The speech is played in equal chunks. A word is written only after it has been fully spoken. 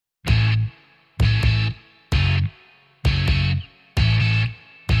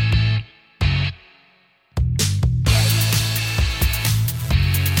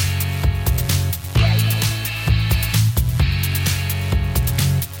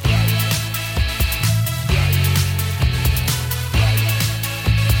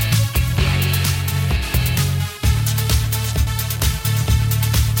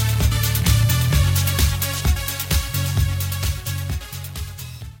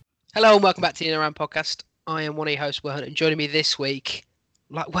Hello and welcome back to the In Around podcast. I am one of your hosts, Will Hunt, and joining me this week,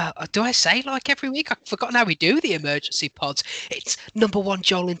 do I say like every week? I've forgotten how we do the emergency pods. It's number one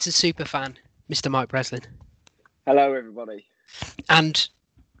Joel Linton superfan, Mr. Mike Breslin. Hello, everybody. And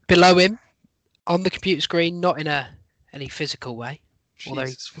below him, on the computer screen, not in any physical way, although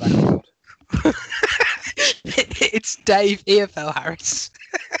Jesus, thank God. it's Dave EFL Harris.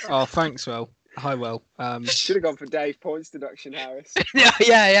 Oh, thanks, Will. Hi, Will. Should have gone for Dave Points deduction, Harris.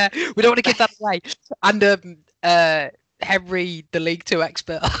 yeah. We don't want to give that away. And Henry, the League Two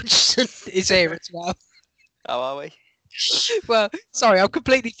expert, Hodgson, is here as well. How are we? Well, sorry, I'm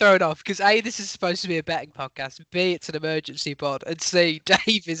completely thrown off because A, this is supposed to be a betting podcast. B, it's an emergency pod, and C,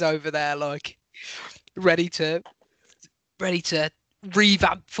 Dave is over there like ready to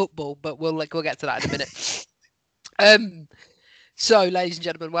revamp football. But we'll get to that in a minute. So, ladies and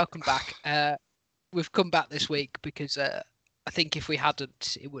gentlemen, welcome back. We've come back this week because I think if we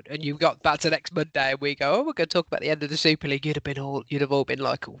hadn't, it would. And you got back to next Monday, and we go, "Oh, we're going to talk about the end of the Super League." You'd have all been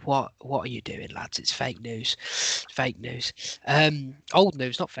like, "What are you doing, lads? It's fake news, fake news, old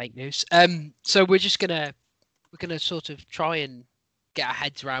news, not fake news." So we're gonna sort of try and get our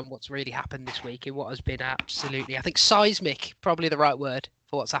heads around what's really happened this week in what has been absolutely, I think, seismic, probably the right word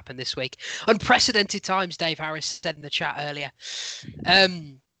for what's happened this week. Unprecedented times, Dave Harris said in the chat earlier.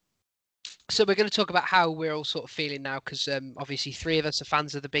 So we're going to talk about how we're all sort of feeling now, because obviously three of us are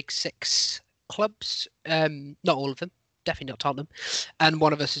fans of the big six clubs. Not all of them, definitely not Tottenham. And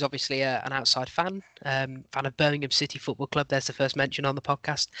one of us is obviously an outside fan of Birmingham City Football Club. There's the first mention on the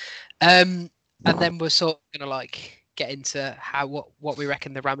podcast. And then we're sort of going to like get into what we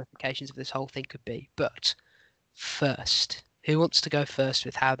reckon the ramifications of this whole thing could be. But first, who wants to go first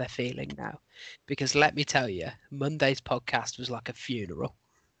with how they're feeling now? Because let me tell you, Monday's podcast was like a funeral.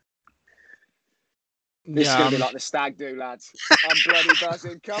 This is going to be like the stag do, lads. I'm bloody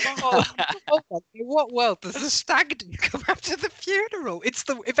buzzing. Come on. In what world does the stag do come after the funeral?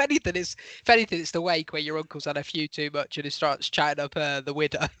 If anything, it's the wake where your uncle's had a few too much and he starts chatting up the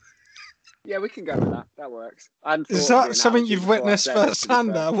widow. Yeah, we can go with that. That works. Is that something you've witnessed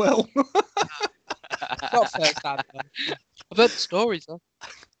firsthand there, Will? Not firsthand. I've heard the stories, though.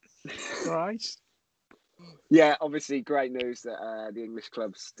 Right. Yeah, obviously, great news that the English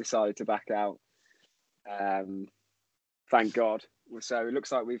clubs decided to back out. Thank God. So it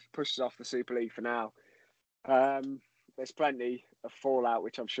looks like we've pushed off the Super League for now. There's plenty of fallout,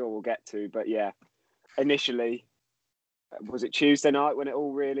 which I'm sure we'll get to. But yeah, initially, was it Tuesday night when it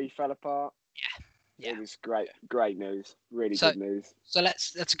all really fell apart? Yeah. It was great news. Really good news. So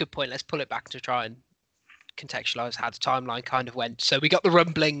that's a good point. Let's pull it back to try and contextualise how the timeline kind of went. So we got the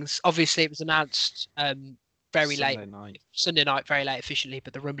rumblings. Obviously, it was announced very late Sunday night, very late officially,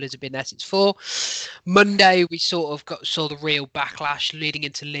 but the rumblings have been there since 4. Monday, we saw the real backlash leading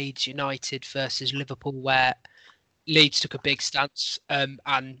into Leeds United versus Liverpool, where Leeds took a big stance,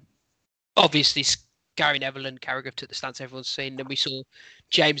 and obviously Gary Neville and Carragher took the stance everyone's seen. And we saw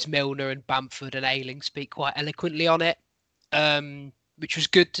James Milner and Bamford and Ayling speak quite eloquently on it, which was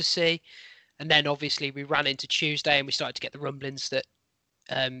good to see. And then obviously we ran into Tuesday and we started to get the rumblings that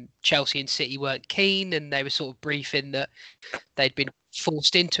Chelsea and City weren't keen, and they were sort of briefing that they'd been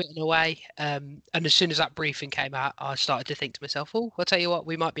forced into it in a way. And as soon as that briefing came out, I started to think to myself, "Oh, I'll tell you what,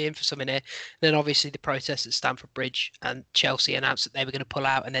 we might be in for something here." And then obviously the protests at Stamford Bridge, and Chelsea announced that they were going to pull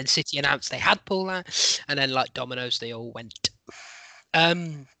out, and then City announced they had pulled out, and then like dominoes, they all went.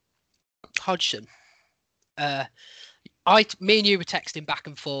 Hodgson, me and you were texting back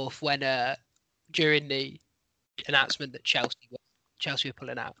and forth when during the announcement that Chelsea were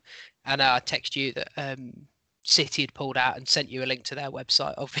pulling out, and I texted you that City had pulled out and sent you a link to their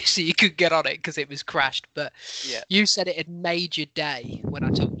website. Obviously, you could get on it because it was crashed, but yeah. You said it had made your day when I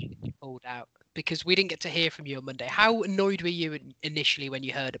told you that you pulled out, because we didn't get to hear from you on Monday. How annoyed were you initially when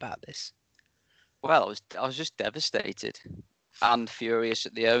you heard about this? Well, I was just devastated and furious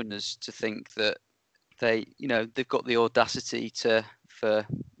at the owners to think that they've got the audacity for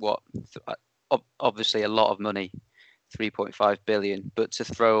obviously a lot of money, 3.5 billion, but to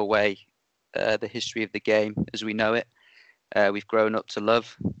throw away the history of the game as we know it. We've grown up to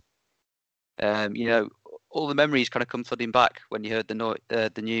love. All the memories kind of come flooding back when you heard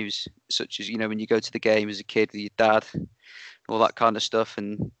the news, such as when you go to the game as a kid with your dad, all that kind of stuff,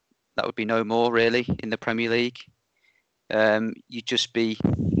 and that would be no more really in the Premier League. You'd just be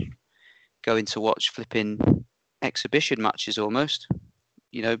going to watch flipping exhibition matches almost,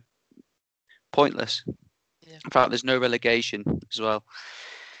 pointless. Yeah. In fact, there's no relegation as well.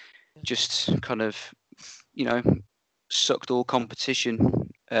 Yeah. Just kind of, sucked all competition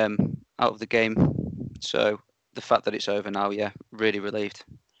out of the game. So the fact that it's over now, yeah, really relieved.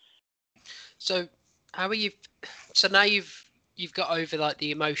 So how are you? So now you've got over like the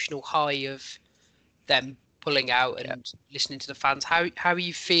emotional high of them pulling out and listening to the fans. How are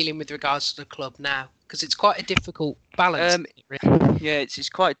you feeling with regards to the club now? Because it's quite a difficult balance. Yeah, it's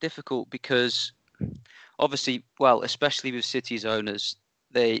quite difficult because obviously, well, especially with City's owners,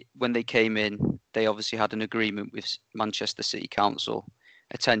 when they came in, they obviously had an agreement with Manchester City Council,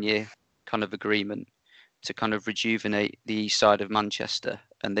 a 10-year kind of agreement to kind of rejuvenate the east side of Manchester,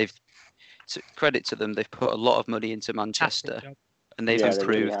 and credit to them, they've put a lot of money into Manchester, and they've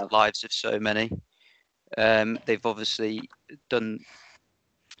improved the lives of so many. They've obviously done.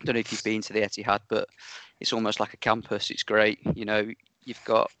 I don't know if you've been to the Etihad, but it's almost like a campus. It's great. You know, you've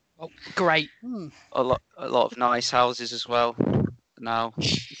got great a lot of nice houses as well now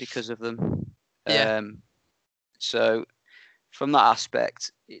because of them. Yeah. So from that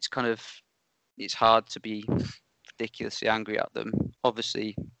aspect, it's hard to be ridiculously angry at them.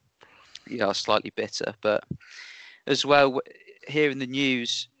 Obviously, slightly bitter, but as well, here in the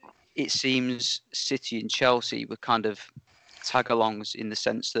news, it seems City and Chelsea were kind of tag-alongs in the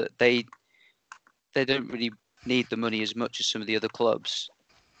sense that they don't really need the money as much as some of the other clubs,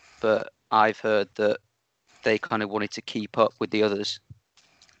 but I've heard that they kind of wanted to keep up with the others.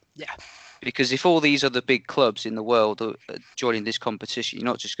 Yeah. Because if all these other big clubs in the world are joining this competition, you're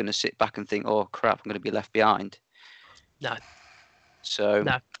not just going to sit back and think, oh crap, I'm going to be left behind. No. So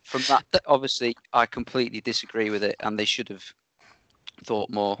from that, obviously, I completely disagree with it, and they should have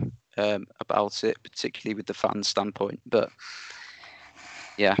thought more about it, particularly with the fan standpoint. But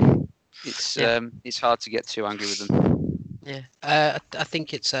yeah, it's hard to get too angry with them. Yeah, I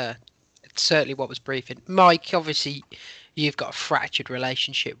think it's certainly what was briefing. Mike, obviously, you've got a fractured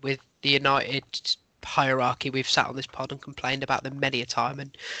relationship with the United hierarchy. We've sat on this pod and complained about them many a time,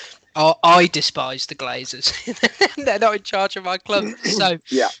 and I despise the Glazers. They're not in charge of my club. So,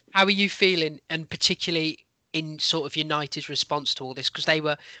 how are you feeling, and particularly in sort of United's response to all this? Because they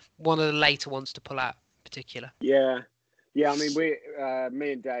were one of the later ones to pull out, in particular. Yeah. I mean,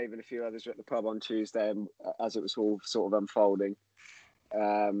 me and Dave and a few others were at the pub on Tuesday, and as it was all sort of unfolding,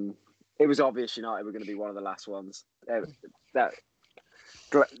 it was obvious United were going to be one of the last ones.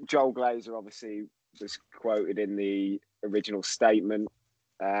 Joel Glazer obviously was quoted in the original statement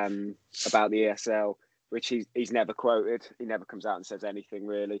about the ESL, which he's never quoted. He never comes out and says anything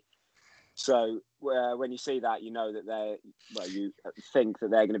really. So when you see that, you know that you think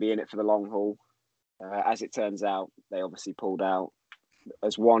that they're going to be in it for the long haul. As it turns out, they obviously pulled out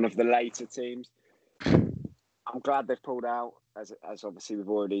as one of the later teams. I'm glad they've pulled out, as obviously we've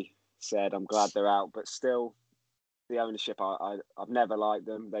already said. I'm glad they're out, but still, the ownership, I've never liked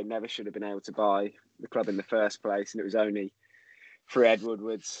them. They never should have been able to buy the club in the first place, and it was only through Ed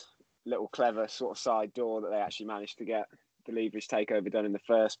Woodward's little clever sort of side door that they actually managed to get the leverage takeover done in the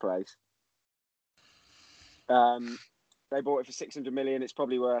first place. They bought it for 600 million. It's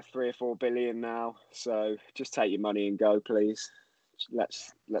probably worth 3 or 4 billion now. So just take your money and go, please.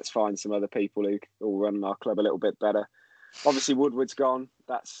 Let's find some other people who will run our club a little bit better. Obviously, Woodward's gone.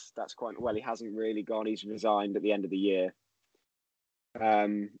 That's quite well. He hasn't really gone. He's resigned at the end of the year.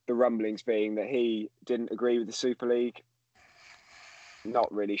 The rumblings being that he didn't agree with the Super League.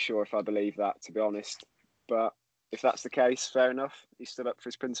 Not really sure if I believe that, to be honest. But if that's the case, fair enough. He stood up for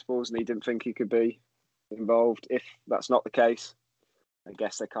his principles and he didn't think he could be involved. If that's not the case, I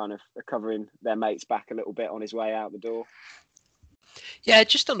guess they're covering their mates back a little bit on his way out the door. Yeah,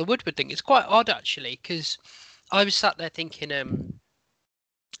 just on the Woodward thing, it's quite odd actually, because I was sat there thinking,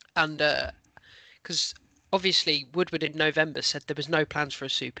 because obviously Woodward in November said there was no plans for a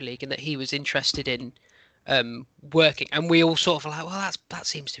Super League and that he was interested in working, and we all sort of like, well, that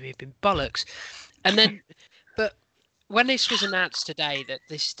seems to have been bollocks. And then, but when this was announced today, that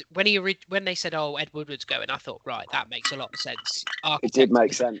when they said, "Oh, Ed Woodward's going," I thought, right, that makes a lot of sense. It did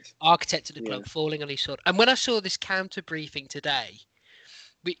make sense. Architect of the club falling on his sword. And when I saw this counter briefing today,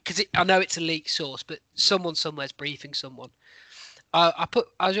 because I know it's a leaked source, but someone somewhere's briefing someone. I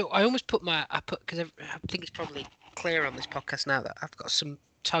almost put because I think it's probably clear on this podcast now that I've got some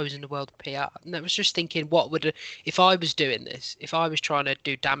toes in the world of PR, and I was just thinking, if I was doing this, if I was trying to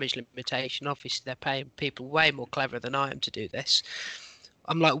do damage limitation, obviously they're paying people way more clever than I am to do this.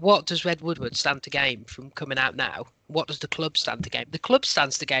 I'm like, what does Ed Woodward stand to gain from coming out now? What does the club stand to gain? The club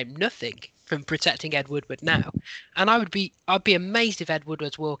stands to gain nothing from protecting Ed Woodward now. And I'd be amazed if Ed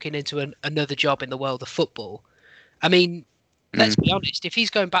Woodward's walking into another job in the world of football. I mean, let's be honest. If he's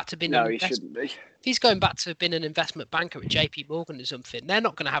going back to being he shouldn't be. If he's going back to being an investment banker at JP Morgan or something, they're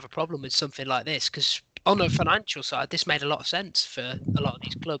not going to have a problem with something like this, because on a financial side, this made a lot of sense for a lot of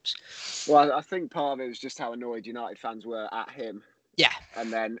these clubs. Well, I think part of it was just how annoyed United fans were at him. Yeah.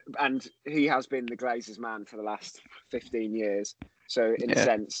 And he has been the Glazers man for the last 15 years. So in a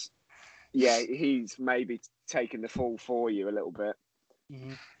sense, he's maybe taken the fall for you a little bit.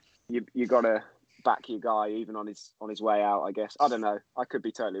 Mm-hmm. You got to back your guy even on his way out, I guess. I don't know. I could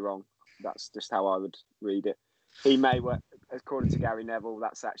be totally wrong. That's just how I would read it. He may, according to Gary Neville,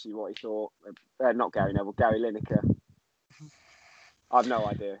 that's actually what he thought. Not Gary Neville, Gary Lineker. I've no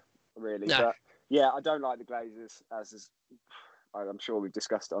idea, really. No. But yeah, I don't like the Glazers. I'm sure we've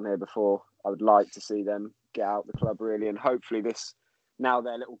discussed it on here before. I would like to see them get out the club, really. And hopefully now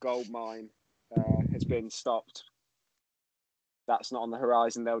their little gold mine has been stopped. That's not on the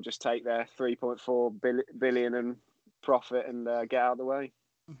horizon. They'll just take their 3.4 billion and profit and get out of the way.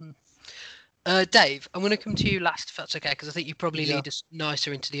 Mm-hmm. Dave, I'm going to come to you last, if that's okay, because I think you probably lead us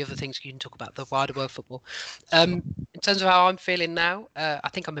nicer into the other things you can talk about, the wider world football. In terms of how I'm feeling now, I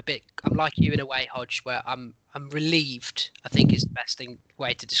think I'm like you in a way, Hodge, where I'm relieved, I think is the best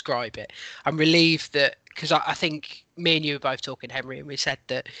way to describe it. I'm relieved that, because I think me and you were both talking, Henry, and we said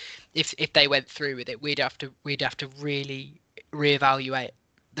that if they went through with it, we'd have to really reevaluate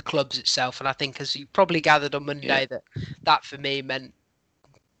the clubs itself. And I think, as you probably gathered on Monday, that for me meant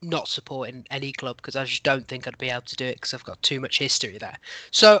not supporting any club, because I just don't think I'd be able to do it because I've got too much history there.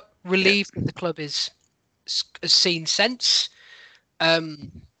 So relieved that the club has seen sense.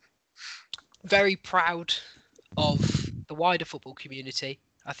 Very proud of the wider football community.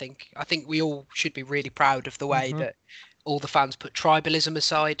 I think we all should be really proud of the way that all the fans put tribalism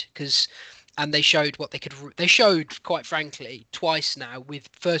aside, and they showed what they could. They showed, quite frankly, twice now.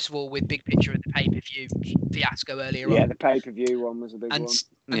 First of all, with Big Picture and the pay-per-view fiasco earlier on. Yeah, the pay-per-view one was a big one.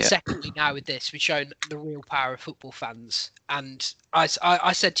 And secondly, now with this, we've shown the real power of football fans. And I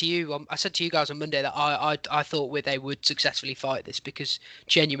said to you guys on Monday that I thought they would successfully fight this, because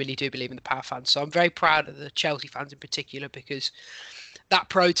genuinely do believe in the power fans. So I'm very proud of the Chelsea fans in particular, because that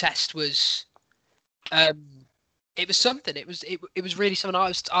protest was. It was something. It was really something. I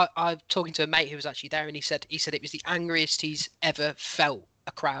was talking to a mate who was actually there, and he said it was the angriest he's ever felt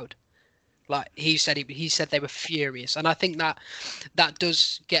a crowd. Like he said they were furious, and I think that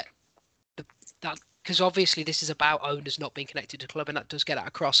does get that, because obviously this is about owners not being connected to the club, and that does get that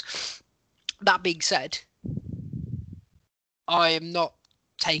across. That being said, I am not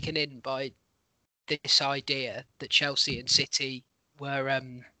taken in by this idea that Chelsea and City were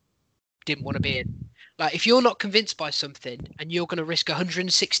didn't want to be in. Like, if you're not convinced by something and you're going to risk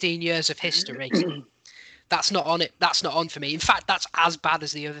 116 years of history, that's not on it. That's not on for me. In fact, that's as bad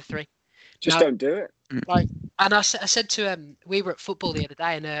as the other three. Just don't do it. Like, and I said to we were at football the other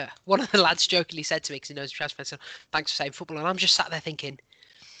day, and one of the lads jokingly said to me, because he knows Chelsea fans, said, "Thanks for saying football." And I'm just sat there thinking,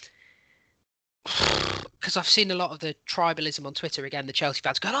 because I've seen a lot of the tribalism on Twitter again. The Chelsea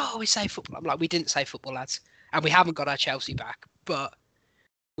fans going, "Oh, we say football." I'm like, we didn't say football, lads, and we haven't got our Chelsea back, but.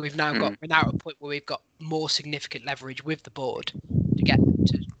 We're now at a point where we've got more significant leverage with the board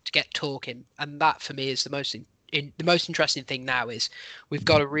to get talking, and that for me is the most interesting thing now. Is we've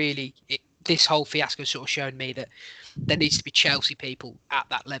got to this whole fiasco sort of shown me that there needs to be Chelsea people at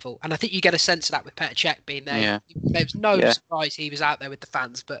that level, and I think you get a sense of that with Petr Cech being there. Yeah. There was no surprise he was out there with the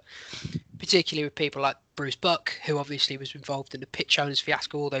fans, but particularly with people like Bruce Buck, who obviously was involved in the pitch owners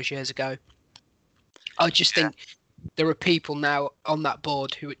fiasco all those years ago. I just think. There are people now on that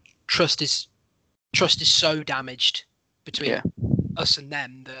board who trust is so damaged between us and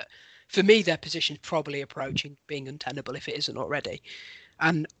them that, for me, their position is probably approaching being untenable if it isn't already.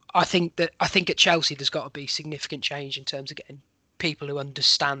 And I think at Chelsea there's got to be significant change in terms of getting people who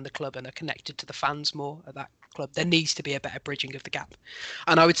understand the club and are connected to the fans more at that club. There needs to be a better bridging of the gap,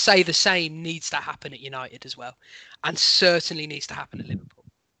 and I would say the same needs to happen at United as well, and certainly needs to happen at Liverpool.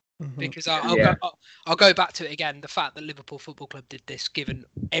 Because I'll go back to it again. The fact that Liverpool Football Club did this, given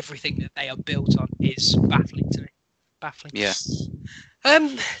everything that they are built on, is baffling to me. Baffling. Yeah.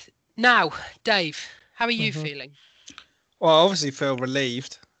 Now, Dave, how are you feeling? Well, I obviously feel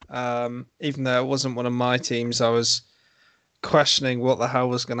relieved. Even though it wasn't one of my teams, I was questioning what the hell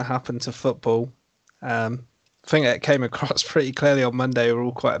was going to happen to football. I think it came across pretty clearly on Monday. We were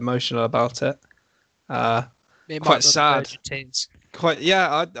all quite emotional about it. Quite sad.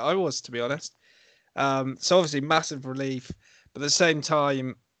 I was, to be honest. So obviously massive relief, but at the same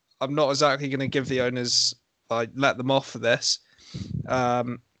time, I'm not exactly going to give the owners, let them off for this.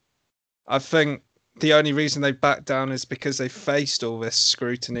 I think the only reason they backed down is because they faced all this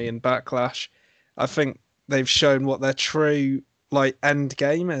scrutiny and backlash. I think they've shown what their true end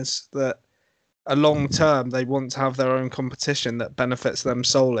game is, that a long term they want to have their own competition that benefits them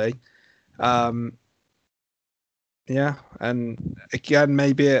solely. And again,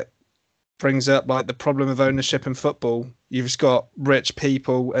 maybe it brings up the problem of ownership in football. You've just got rich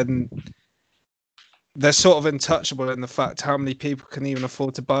people, and they're sort of untouchable in the fact how many people can even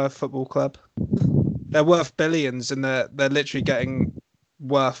afford to buy a football club. They're worth billions, and they're literally getting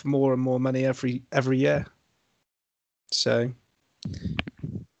worth more and more money every year. So,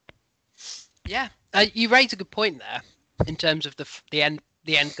 yeah, you raise a good point there in terms of the end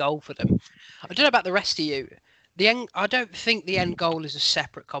goal for them. I don't know about the rest of you. I don't think the end goal is a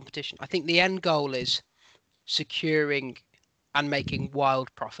separate competition. I think the end goal is securing and making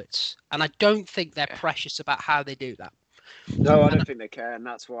wild profits, and I don't think they're precious about how they do that. No, I don't think they care, and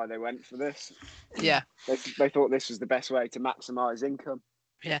that's why they went for this. Yeah, they thought this was the best way to maximise income.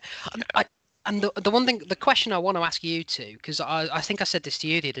 Yeah, and the question I want to ask you two, because I think I said this to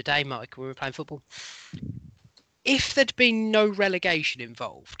you the other day, Mike, when we were playing football. If there'd been no relegation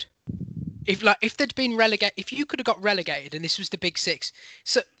involved, if there'd been if you could have got relegated and this was the Big Six,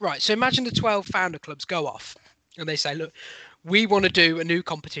 so imagine the 12 founder clubs go off and they say, look, we want to do a new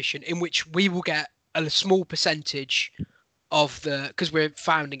competition in which we will get a small percentage of because we're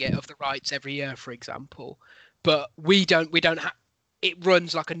founding it, of the rights every year, for example, but we don't have. It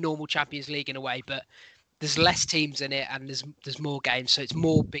runs like a normal Champions League in a way, but there's less teams in it and there's more games, so it's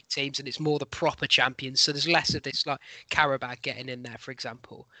more big teams and it's more the proper champions. So there's less of this like Carabao getting in there, for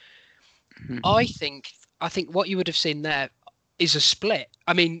example. I think what you would have seen there is a split.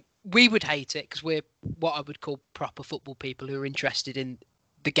 I mean, we would hate it because we're what I would call proper football people who are interested in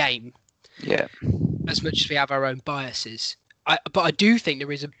the game. Yeah. As much as we have our own biases. But I do think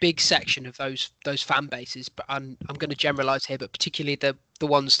there is a big section of those fan bases, but I'm going to generalise here, but particularly the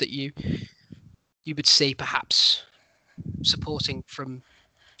ones that you would see perhaps supporting from,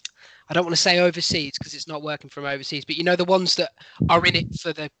 I don't want to say overseas because it's not working from overseas, but the ones that are in it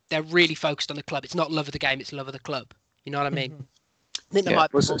for they're really focused on the club. It's not love of the game, it's love of the club. You know what I mean? Mm-hmm. I think there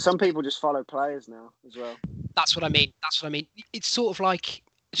might be some people just follow players now as well. That's what I mean. It's sort of like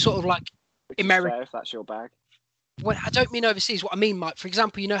America. If that's your bag. Well, I don't mean overseas. What I mean, Mike, for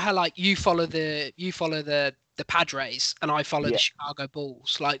example, how like you follow the Padres and I follow the Chicago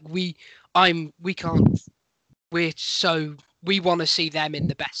Bulls. Like we want to see them in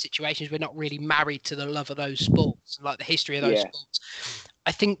the best situations. We're not really married to the love of those sports, like the history of those sports.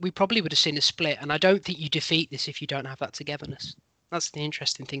 I think we probably would have seen a split, and I don't think you defeat this if you don't have that togetherness. That's the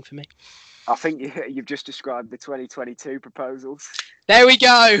interesting thing for me. I think you've just described the 2022 proposals. There we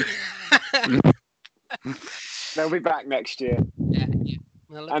go. They'll be back next year. Yeah.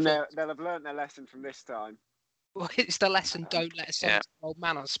 And they'll have learned their lesson from this time. Well, it's the lesson: don't let some old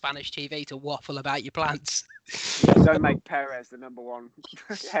man on Spanish TV to waffle about your plans. Yeah, don't make Perez the number one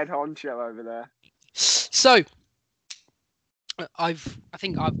head honcho over there. So, I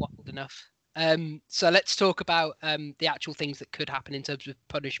think I've waffled enough. So let's talk about the actual things that could happen in terms of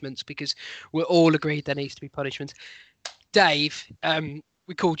punishments, because we're all agreed there needs to be punishments. Dave,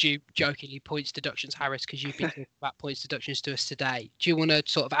 we called you jokingly points deductions, Harris, because you've been talking about points deductions to us today. Do you want to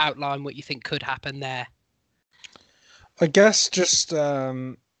sort of outline what you think could happen there? I guess just,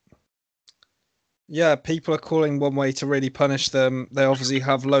 people are calling one way to really punish them. They obviously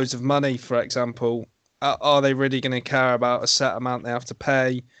have loads of money, for example. Are they really going to care about a set amount they have to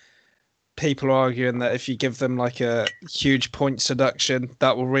pay? People are arguing that if you give them like a huge points deduction,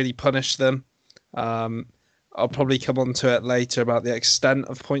 that will really punish them. I'll probably come on to it later about the extent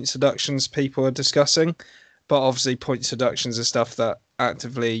of points deductions people are discussing. But obviously points deductions are stuff that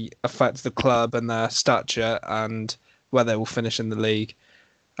actively affect the club and their stature and where they will finish in the league.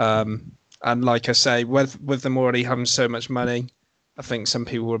 And like I say, with them already having so much money, I think some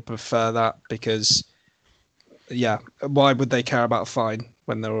people would prefer that because, why would they care about a fine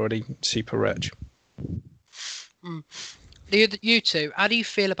when they're already super rich? You two, how do you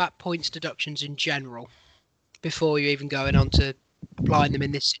feel about points deductions in general before you even going on to applying them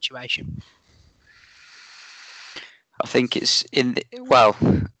in this situation? I think it's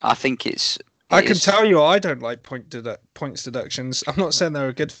I can tell you I don't like points deductions. I'm not saying they're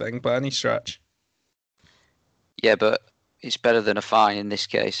a good thing by any stretch. Yeah, but it's better than a fine in this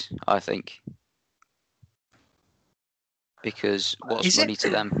case, I think. Because what's money to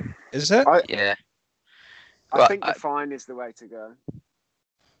them? Is it? Yeah. I think the fine is the way to go.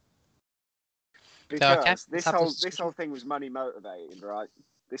 Because this whole thing was money motivated, right?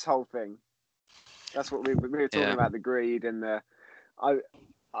 This whole thing. That's what we were talking about, the greed and the.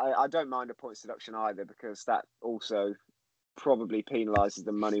 I don't mind a points deduction either, because that also probably penalises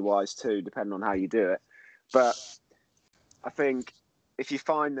them money wise too, depending on how you do it. But I think if you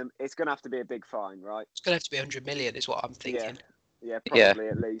fine them, it's going to have to be a big fine, right? It's going to have to be 100 million, is what I'm thinking. Yeah, probably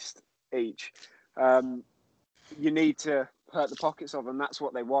at least each. You need to hurt the pockets of them. That's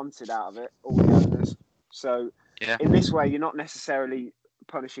what they wanted out of it, all the owners. So in this way, you're not necessarily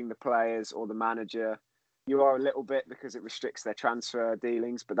punishing the players or the manager. You are a little bit because it restricts their transfer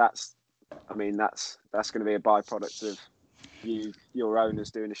dealings, but that's going to be a byproduct of your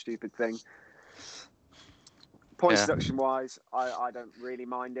owners doing a stupid thing. Points deduction wise, I don't really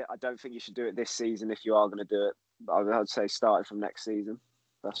mind it. I don't think you should do it this season if you are going to do it. But I would say starting from next season.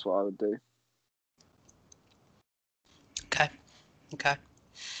 That's what I would do. Okay.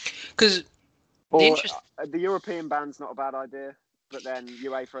 Because the European ban's not a bad idea, but then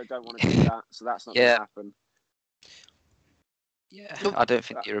UEFA don't want to do that, so that's not going to happen. Yeah, I don't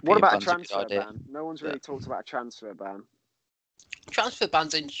think the European What about ban's a transfer a good idea. ban? No one's really talked about a transfer ban. Transfer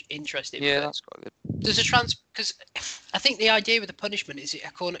ban's interesting. Yeah, that's quite good. There's a because I think the idea with the punishment is it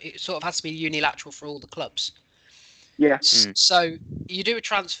sort of has to be unilateral for all the clubs. Yeah. So you do a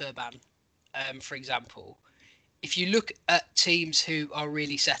transfer ban, for example. If you look at teams who are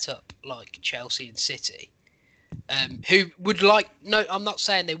really set up, like Chelsea and City, who would I'm not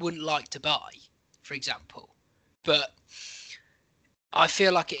saying they wouldn't like to buy, for example, but I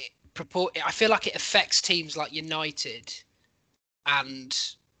feel like it affects teams like United and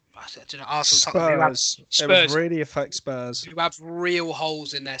I don't know, Arsenal. Spurs. It would really affect Spurs, who have real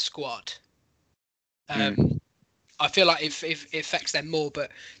holes in their squad. I feel like if it affects them more,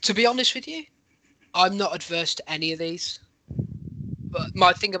 but to be honest with you, I'm not adverse to any of these. But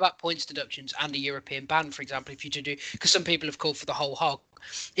my thing about points deductions and a European ban, for example, if you do, because some people have called for the whole hog.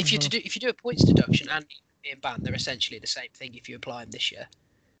 If you do a points deduction and a European ban, they're essentially the same thing if you apply them this year.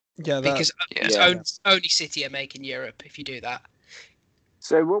 Yeah, because only City are making Europe if you do that.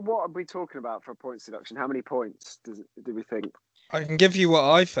 So what are we talking about for a points deduction? How many points do we think? I can give you what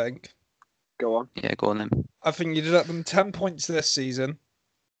I think. Go on. Yeah, go on then. I think you deduct them 10 points this season.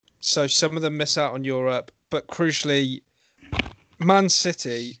 So some of them miss out on Europe. But crucially, Man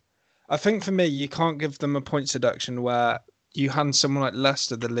City, I think for me, you can't give them a points deduction where you hand someone like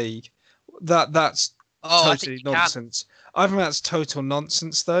Leicester the league. That's totally nonsense. I think that's total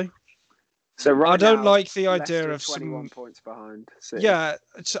nonsense, though. So I don't like the idea of 21 points behind City. Yeah,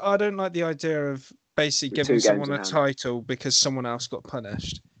 I don't like the idea of basically giving someone a title because someone else got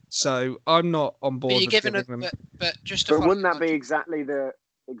punished. So I'm not on board with giving them. But wouldn't that be exactly the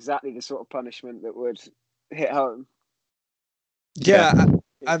sort of punishment that would hit home? Yeah,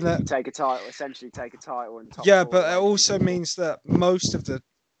 and take a title, essentially take a title, and top yeah, four, but it also means that most of the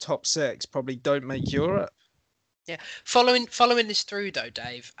top six probably don't make Europe. Yeah, following this through though,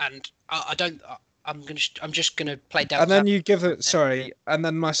 Dave, and I'm just gonna play down. And then you give it. Sorry, and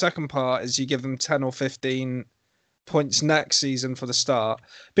then my second part is you give them 10 or 15 points next season for the start,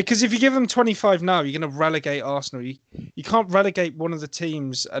 because if you give them 25 now, you're going to relegate Arsenal. You can't relegate one of the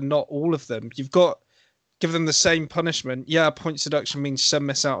teams and not all of them. You've got give them the same punishment. Yeah, points deduction means some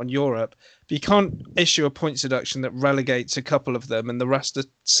miss out on Europe, but you can't issue a points deduction that relegates a couple of them and the rest are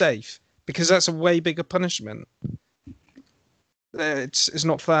safe, because that's a way bigger punishment. It's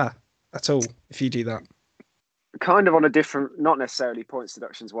not fair at all if you do that. Kind of on a different, not necessarily points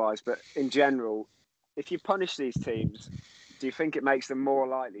deductions wise, but in general, if you punish these teams, do you think it makes them more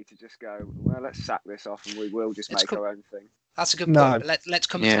likely to just go, well, let's sack this off and we will just make our own thing? That's a good point. But let's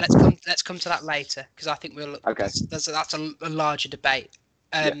come to that later, because I think we'll. Okay. That's a larger debate.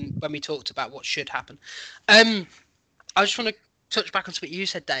 When we talked about what should happen. I just want to touch back on what you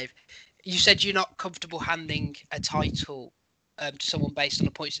said, Dave. You said you're not comfortable handing a title to someone based on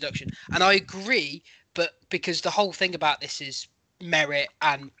a points deduction, and I agree. But because the whole thing about this is merit,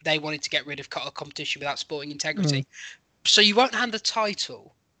 and they wanted to get rid of competition without sporting integrity. So you won't hand the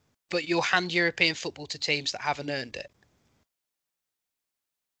title, but you'll hand European football to teams that haven't earned it.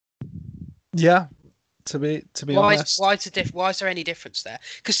 Yeah, to be honest. Why is there any difference there?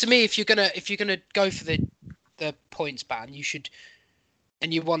 Because to me, if you're gonna go for the points ban, you should,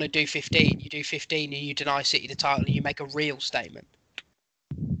 and you want to do 15, you do 15, and you deny City the title, and you make a real statement.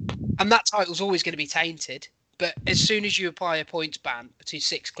 And that title's always going to be tainted. But as soon as you apply a points ban to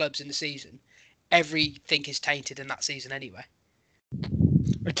 6 clubs in the season, everything is tainted in that season anyway.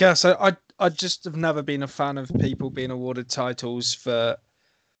 I guess I just have never been a fan of people being awarded titles for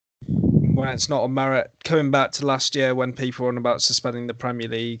when it's not on merit. Coming back to last year when people were on about suspending the Premier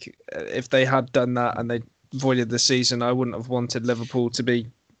League, if they had done that and they voided the season, I wouldn't have wanted Liverpool to be.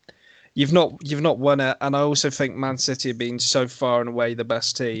 You've not won it, and I also think Man City have been so far and away the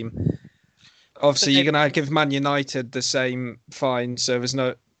best team. Obviously, you're going to give Man United the same fine, so there's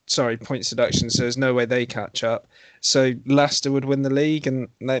points deduction, so there's no way they catch up. So Leicester would win the league, and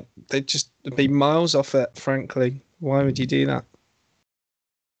they'd just be miles off it, frankly. Why would you do that?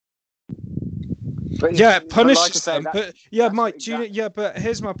 But, yeah, punish like them. But yeah, Mike, but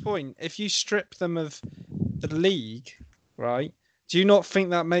here's my point. If you strip them of the league, right? Do you not think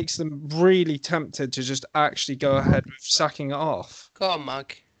that makes them really tempted to just actually go ahead with sacking it off? Go on,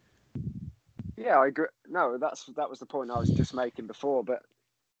 Mike. Yeah, I agree. No, that was the point I was just making before. But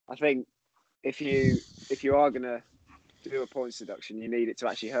I think if you are going to do a points deduction, you need it to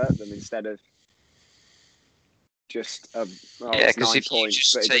actually hurt them instead of just because if you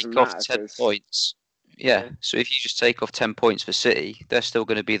just take off 10 points, so if you just take off 10 points for City, they're still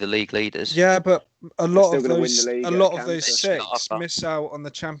going to be the league leaders. Yeah, but a lot of those 6 miss out on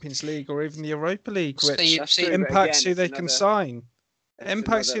the Champions League or even the Europa League, which impacts who they can sign. It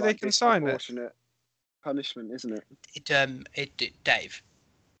impacts who they can sign. It punishment, isn't it? Dave.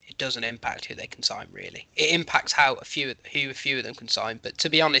 It doesn't impact who they can sign, really. It impacts who a few of them can sign. But to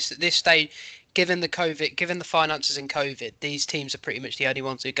be honest, at this stage, given the finances in COVID, these teams are pretty much the only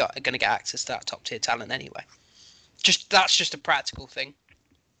ones who are going to get access to that top tier talent anyway. That's just a practical thing.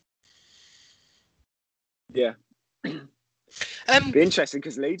 Yeah. It'd be interesting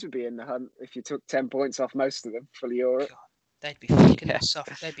because Leeds would be in the hunt if you took 10 points off most of them for Europe. God, they'd be fucking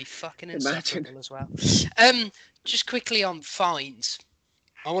They'd be fucking insufferable as well. Just quickly on fines.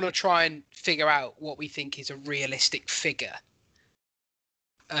 I want to try and figure out what we think is a realistic figure.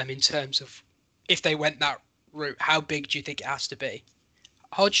 In terms of if they went that route, how big do you think it has to be?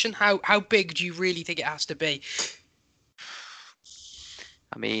 Hodgson, how big do you really think it has to be?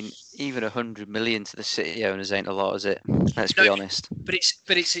 I mean, even 100 million to the City owners ain't a lot, is it? Let's be honest. But it's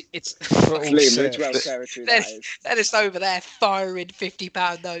They're just over there firing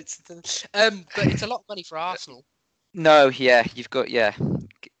 £50 notes. But it's a lot of money for Arsenal. No, you've got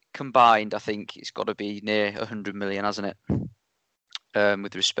combined. I think it's got to be near 100 million, hasn't it?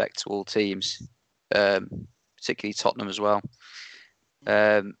 With respect to all teams, particularly Tottenham as well.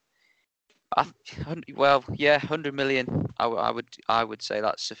 100 million. I would say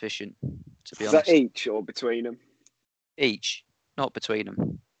that's sufficient. To be honest. Is that each or between them? Each, not between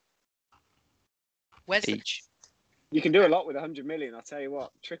them. Where's each? You can do a lot with 100 million. I'll tell you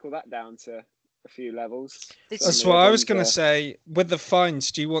what. Trickle that down to a few levels. That's what I was going to say. With the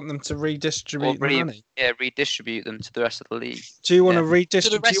fines, do you want them to redistribute the money? Yeah, redistribute them to the rest of the league. Do you want to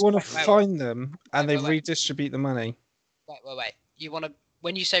redistribute? Do you want to fine them and they redistribute the money? Wait. You want to?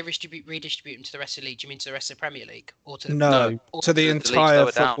 When you say redistribute them to the rest of the league, do you mean to the rest of the Premier League or to the to the entire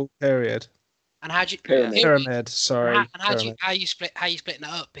football period? And how do you pyramid? Sorry. And how are you splitting it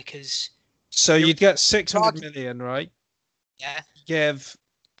up? Because you'd get 600 million, right? Yeah.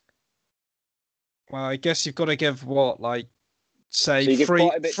 Well, I guess you've got to give say so free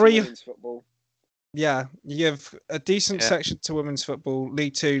women's football. Yeah, you give a decent section to women's football,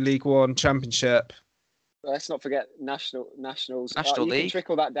 League 2, League 1, Championship. Let's not forget nationals. National League. You can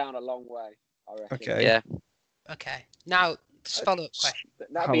trickle that down a long way, I reckon. Okay. Yeah. Okay. Now, follow-up question.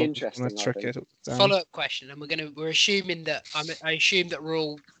 That'd be interesting. Follow-up question, and we're assuming that I assume that we're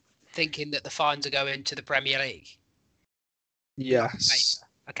all thinking that the fines are going to the Premier League. Yes.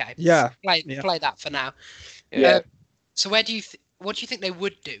 Okay. Yeah. Play that for now. Yeah. So what do you think they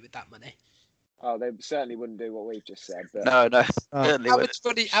would do with that money? Oh, they certainly wouldn't do what we've just said. But... No. How much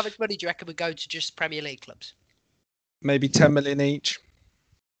money do you reckon would go to just Premier League clubs? Maybe 10 million each.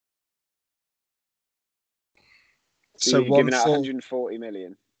 So you're giving out 140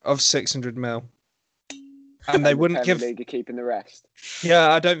 million of 600 mil, and they wouldn't give. League are keeping the rest.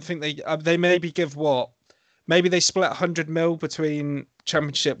 Yeah, I don't think they maybe give what. Maybe they split 100 mil between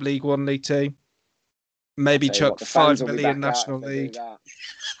Championship, League 1, League 2. Maybe chuck 5 million National League.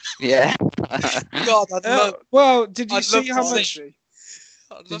 Yeah. God, I'd love. Well, did you see how much?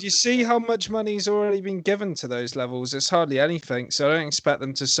 Did you see how much money's already been given to those levels? It's hardly anything. So I don't expect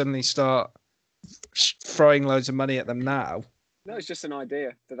them to suddenly start throwing loads of money at them now. No, it's just an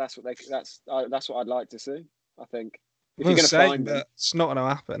idea. That's what I'd like to see. I think if you're going to find them, it's not going to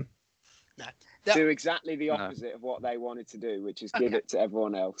happen. No. Do exactly the opposite of what they wanted to do, which is give it to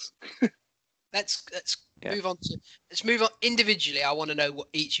everyone else. Let's move on. Let's move on individually. I want to know what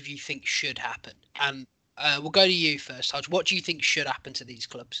each of you think should happen, and we'll go to you first, Hodge. What do you think should happen to these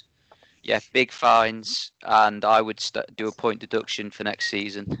clubs? Yeah, big fines, and I would do a point deduction for next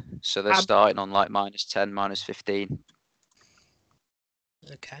season. So they're starting on like -10, -15.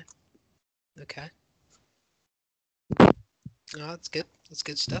 Okay. Oh, that's good. That's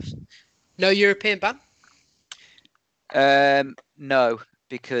good stuff. No European ban? No,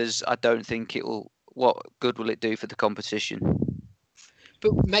 because I don't think it will. What good will it do for the competition?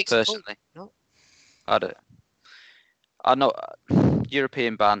 But makes personally, no. I'm not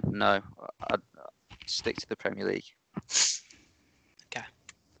European ban. No, I'd stick to the Premier League. Okay,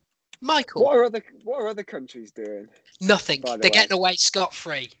 Michael. What are other countries doing? Nothing. They're getting away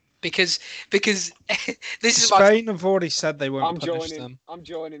scot-free. because this is Spain have already said they won't punish them. I'm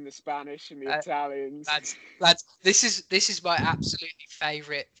joining the Spanish and the Italians. Lads, this is my absolutely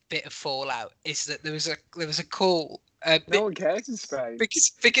favourite bit of fallout. Is that there was a call. No one cares in Spain.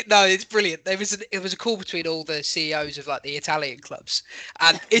 Because no, it's brilliant. It was a call between all the CEOs of like the Italian clubs,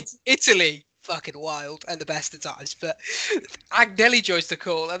 and it's Italy. Fucking wild and the best of times, but Agnelli joins the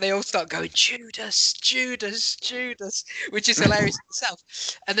call and they all start going Judas, which is hilarious in itself.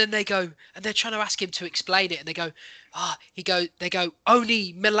 And then they go and they're trying to ask him to explain it, and they go, they go,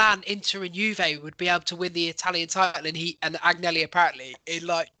 only Milan, Inter, and Juve would be able to win the Italian title, and Agnelli apparently in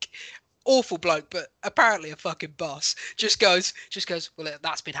like awful bloke, but apparently a fucking boss, just goes, well,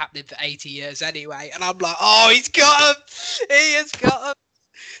 that's been happening for 80 years anyway, and I'm like, oh, he's got him, he has got him.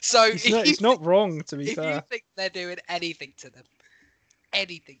 So he's not wrong, to be fair. If you think they're doing anything to them,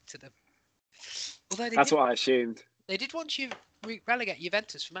 that's what I assumed. They did want you relegate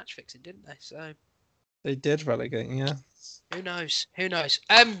Juventus for match fixing, didn't they? So they did relegate, yeah. Who knows?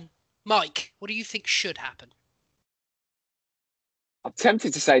 Mike, what do you think should happen? I'm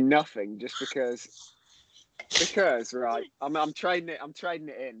tempted to say nothing, just because right. I'm trading it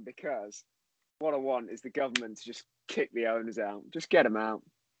in because what I want is the government to just kick the owners out. Just get them out.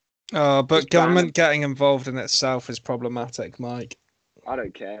 Oh, but government getting involved in itself is problematic, Mike. I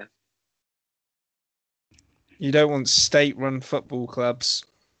don't care. You don't want state-run football clubs.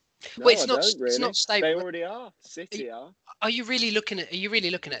 No, well, it's not state. They already are. City are. Are you really looking at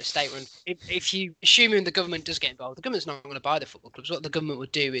a state-run? If you assuming the government does get involved, the government's not going to buy the football clubs. What the government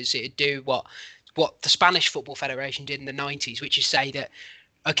would do is it'd do what the Spanish Football Federation did in the 90s, which is say that,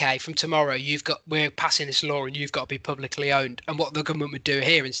 okay, from tomorrow we're passing this law and you've got to be publicly owned. And what the government would do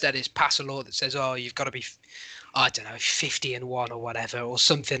here instead is pass a law that says, oh, you've got to be, I don't know, 50-1 or whatever, or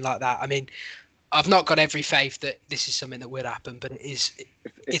something like that. I mean, I've not got every faith that this is something that would happen, but it is.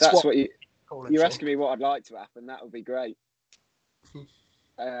 If that's what you're asking me, what I'd like to happen, that would be great.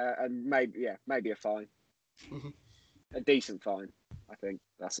 And maybe a fine, a decent fine. I think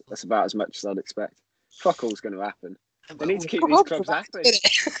that's about as much as I'd expect. Fuck all's going to happen. They need to keep these clubs happy.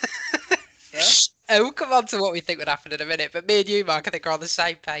 We'll come on to what we think would happen in a minute, but me and you, Mark, I think are on the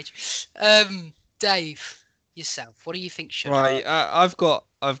same page. Dave, yourself, what do you think should happen? I've got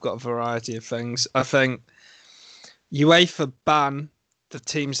a variety of things. I think UEFA ban the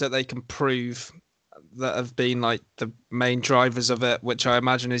teams that they can prove that have been like the main drivers of it, which I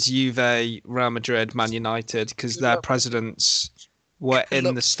imagine is Juve, Real Madrid, Man United, because their presidents were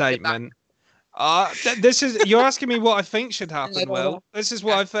in the statement. You're asking me what I think should happen, Will. This is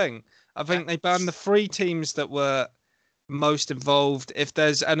what I think. I think they ban the 3 teams that were most involved. If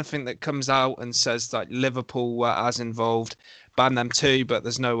there's anything that comes out and says like Liverpool were as involved, ban them too, but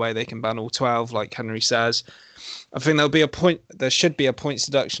there's no way they can ban all 12, like Henry says. I think there should be a points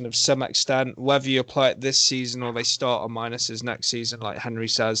deduction of some extent, whether you apply it this season or they start on minuses next season, like Henry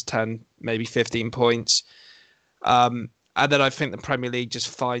says, 10, maybe 15 points. And then I think the Premier League just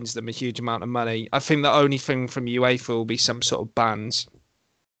fines them a huge amount of money. I think the only thing from UEFA will be some sort of bans,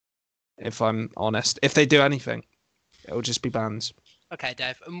 if I'm honest. If they do anything, it'll just be bans. Okay,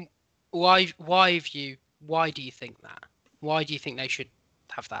 Dave. Why do you think that? Why do you think they should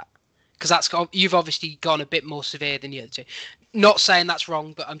have that? Because you've obviously gone a bit more severe than the other two. Not saying that's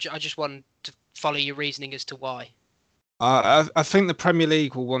wrong, but I just want to follow your reasoning as to why. I think the Premier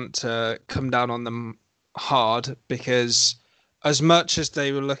League will want to come down on them hard, because as much as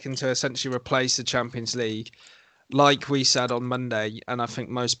they were looking to essentially replace the Champions League, like we said on Monday, and I think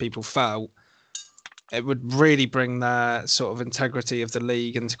most people felt, it would really bring their sort of integrity of the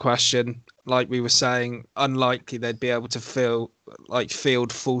league into question. Like we were saying, unlikely they'd be able to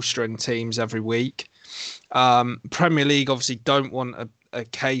field full string teams every week. Premier League obviously don't want a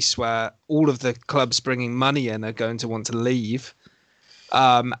case where all of the clubs bringing money in are going to want to leave.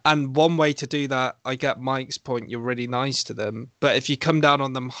 And one way to do that, I get Mike's point, you're really nice to them. But if you come down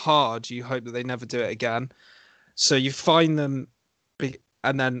on them hard, you hope that they never do it again. So you find them,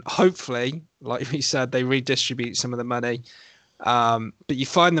 and then hopefully, like we said, they redistribute some of the money. But you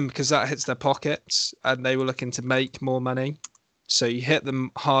find them because that hits their pockets and they were looking to make more money. So you hit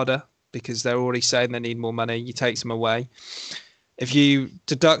them harder because they're already saying they need more money. You take some away. If you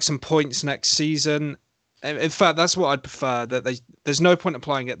deduct some points next season, in fact, that's what I'd prefer. There's no point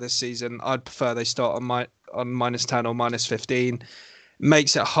applying it this season. I'd prefer they start on -10 or -15.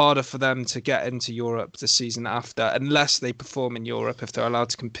 Makes it harder for them to get into Europe the season after, unless they perform in Europe if they're allowed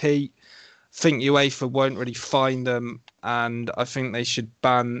to compete. I think UEFA won't really fine them, and I think they should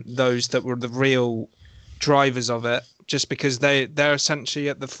ban those that were the real drivers of it, just because they're essentially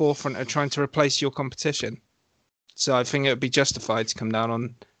at the forefront of trying to replace your competition. So I think it would be justified to come down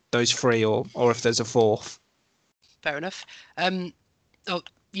on those three, or if there's a fourth. Fair enough.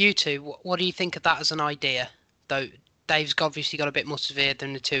 You two, what do you think of that as an idea? Though Dave's obviously got a bit more severe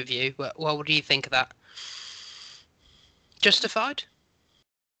than the two of you. What do you think of that? Justified?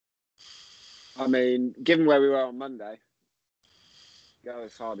 I mean, given where we were on Monday, go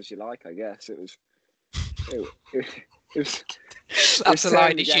as hard as you like. I guess it was. That's a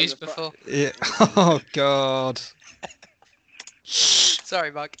line he's used before. Yeah. Oh God.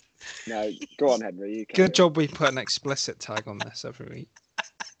 Sorry, Mike. No, go on, Henry. You can Good job we put an explicit tag on this every week.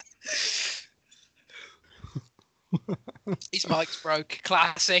 His mic's broke.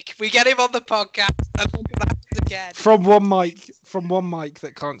 Classic. We get him on the podcast and then that again. From one mic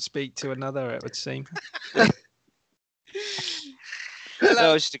that can't speak to another, it would seem. No,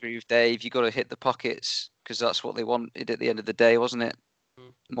 I just agree with Dave. You got to hit the pockets because that's what they wanted at the end of the day, wasn't it?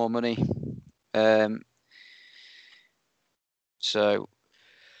 More money. So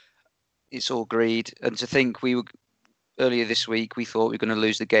it's all greed. And to think earlier this week, we thought we were going to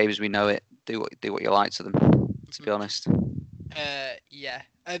lose the game as we know it. Do what you like to them. To be honest. Yeah.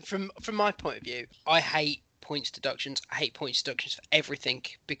 From my point of view, I hate points deductions. I hate points deductions for everything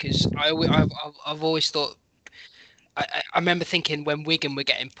because I've always thought. I remember thinking when Wigan were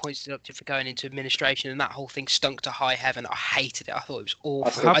getting points deducted for going into administration and that whole thing stunk to high heaven. I hated it. I thought it was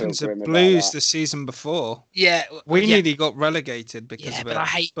awful. It happened to Blues the season before. Yeah. We nearly got relegated because of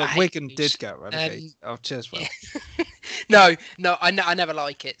it. But Wigan did get relegated. Cheers, well. Yeah. No, I never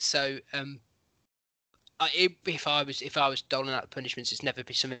like it. So if I was doling out the punishments, it's never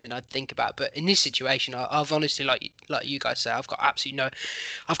be something I'd think about. But in this situation, I've honestly, like you guys say, I've got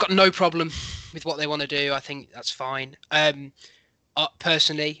no problem with what they want to do. I think that's fine.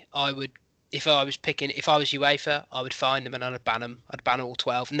 Personally, I would, if I was UEFA, I would fine them and I'd ban them. I'd ban all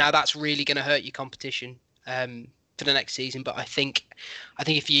 12. Now that's really going to hurt your competition for the next season. But I think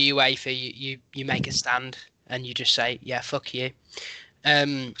if you're UEFA, you make a stand and you just say, yeah, fuck you.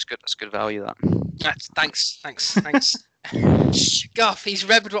 That's good. That's good value. Thanks. Goff, he's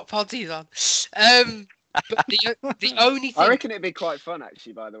remembered what pod he's on. But the only thing I reckon it'd be quite fun,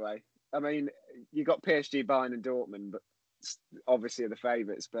 actually. By the way, I mean, you got PSG, Bayern, and Dortmund, but obviously are the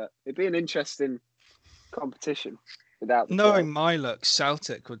favourites. But it'd be an interesting competition without. Knowing my luck,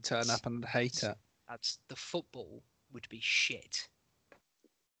 Celtic would turn up and hate it. That's the football would be shit.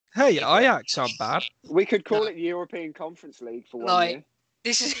 Hey, Ajax aren't bad. We could call it the European Conference League for 1 year.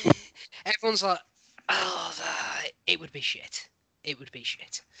 This is everyone's like, it would be shit. It would be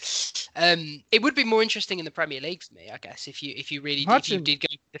shit. It would be more interesting in the Premier League for me, I guess, if you did go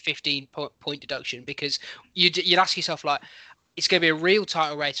the 15-point deduction, because you'd ask yourself like, it's going to be a real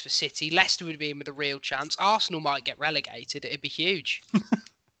title race for City. Leicester would be in with a real chance. Arsenal might get relegated. It'd be huge.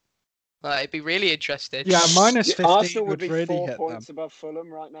 It'd be really interesting. Yeah, minus 15 Arsenal would be really 4 points above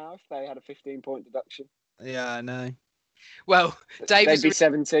Fulham right now if they had a 15-point deduction. Yeah, I know. Well, they'd be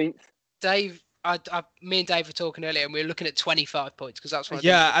 17th. Dave, me and Dave were talking earlier, and we were looking at 25 points because that's what.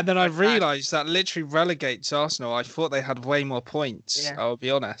 Yeah, and then I realised that literally relegates Arsenal. I thought they had way more points. Yeah. I'll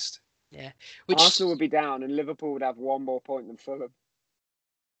be honest. Yeah, Arsenal would be down, and Liverpool would have 1 more point than Fulham.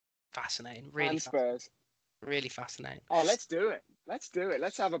 Fascinating, really. And Spurs. Really fascinating. Oh, let's do it.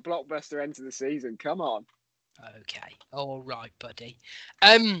 Let's have a blockbuster end to the season. Come on. Okay. All right, buddy.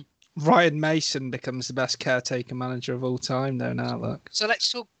 Ryan Mason becomes the best caretaker manager of all time, though. Now look. So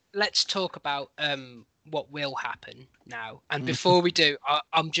let's talk about what will happen now. And before we do,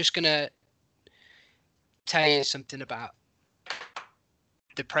 I'm just gonna tell you something about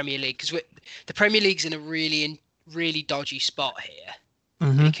the Premier League, because the Premier League's in a really dodgy spot here,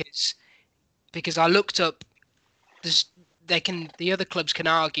 because I looked up. The other clubs can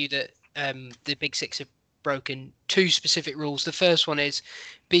argue that the Big Six have broken 2 specific rules. The first one is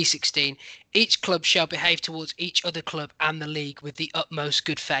B16. Each club shall behave towards each other club and the league with the utmost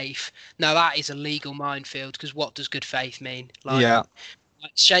good faith. Now that is a legal minefield, because what does good faith mean? Like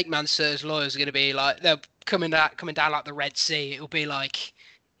Sheikh Mansour's lawyers are going to be like, they're coming down like the Red Sea. It'll be like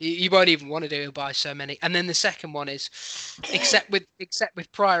you won't even want to do it by so many. And then the second one is, except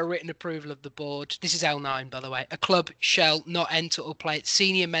with prior written approval of the board. This is L9, by the way. A club shall not enter or play its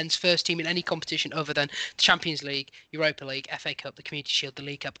senior men's first team in any competition other than the Champions League, Europa League, FA Cup, the Community Shield, the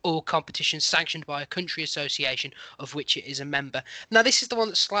League Cup, or competitions sanctioned by a country association of which it is a member. Now, this is the one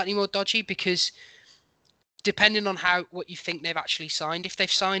that's slightly more dodgy, because depending on what you think they've actually signed, if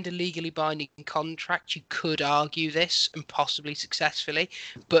they've signed a legally binding contract, you could argue this, and possibly successfully.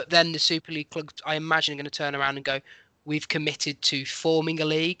 But then the Super League clubs, I imagine, are going to turn around and go, we've committed to forming a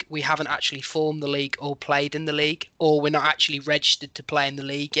league. We haven't actually formed the league or played in the league, or we're not actually registered to play in the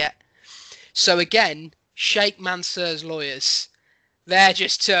league yet. So again, Sheikh Mansour's lawyers, They're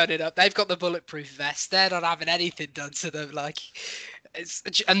just turning up. They've got the bulletproof vest. They're not having anything done to them. Like,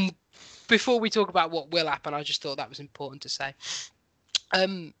 and before we talk about what will happen, I just thought that was important to say.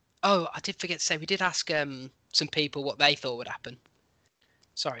 Oh, I did forget to say we did ask some people what they thought would happen.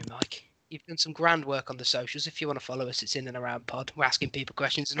 Sorry, Mike. You've done some grand work on the socials. If you want to follow us, it's In and Around Pod. We're asking people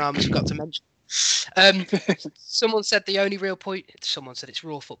questions, and I almost forgot to mention. Someone said the only real point. Someone said it's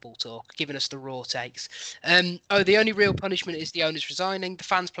raw football talk, giving us the raw takes. The only real punishment is the owners resigning. The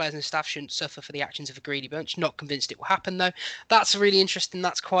fans, players, and staff shouldn't suffer for the actions of a greedy bunch. Not convinced it will happen though. That's really interesting.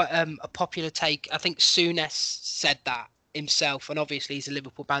 That's quite a popular take. I think Souness said that himself, and obviously he's a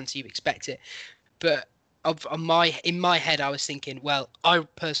Liverpool fan, so you expect it. But in my head, I was thinking, well, I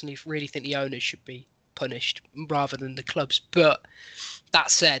personally really think the owners should be punished rather than the clubs. But that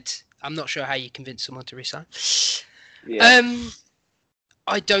said, I'm not sure how you convince someone to resign. Yeah.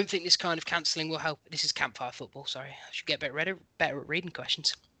 I don't think this kind of cancelling will help. This is Campfire Football, sorry. I should get better at reading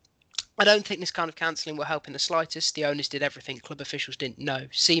questions. I don't think this kind of cancelling will help in the slightest. The owners did everything club officials didn't know.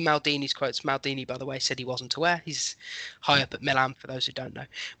 See Maldini's quotes. Maldini, by the way, said he wasn't aware. He's high up at Milan, for those who don't know.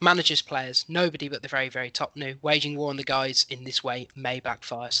 Managers, players, nobody but the very, very top knew. Waging war on the guys in this way may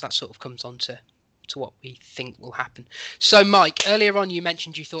backfire. So that sort of comes on to what we think will happen. So, Mike, earlier on you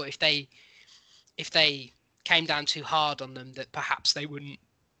mentioned you thought if they came down too hard on them that perhaps they wouldn't,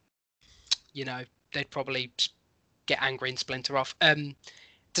 they'd probably get angry and splinter off.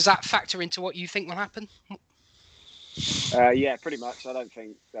 Does that factor into what you think will happen? Yeah, pretty much. I don't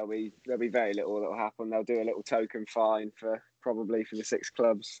think there'll be very little that will happen. They'll do a little token fine for the 6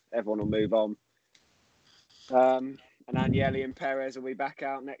 clubs. Everyone will move on. And Agnelli and Perez will be back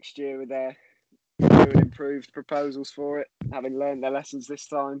out next year with their new and improved proposals for it. Having learned their lessons this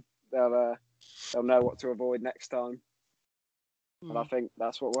time, they'll know what to avoid next time. And I think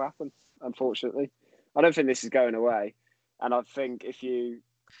that's what will happen, unfortunately. I don't think this is going away. And I think if you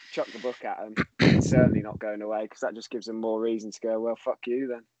chuck the book at them, it's certainly not going away, because that just gives them more reason to go, well, fuck you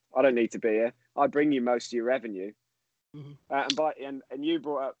then. I don't need to be here. I bring you most of your revenue. Mm-hmm. And you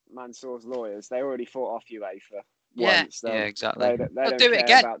brought up Mansour's lawyers. They already fought off UEFA. Yeah, once. yeah, exactly. They don't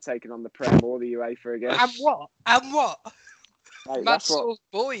care about taking on the Prem or the UEFA again. And what? Hey, Mansour's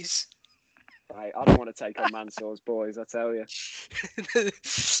boys. Hey, I don't want to take on Mansour's boys, I tell you.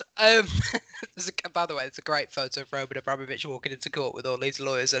 By the way, it's a great photo of Roman Abramovich walking into court with all these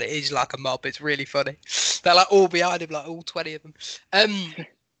lawyers, and it is like a mob. It's really funny. They're like all behind him, like all 20 of them.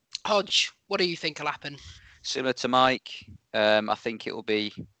 Hodge, what do you think will happen? Similar to Mike, I think it will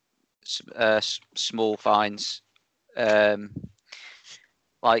be small fines.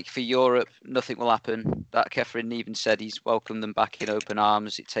 Like for Europe, nothing will happen. That Kefren even said he's welcomed them back in open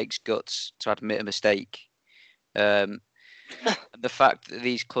arms. It takes guts to admit a mistake. And the fact that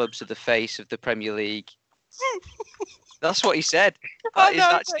these clubs are the face of the Premier League, that's what he said. That is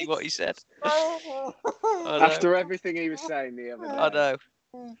actually what he said. After everything he was saying the other day.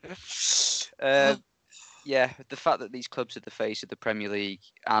 I know. Yeah, the fact that these clubs are the face of the Premier League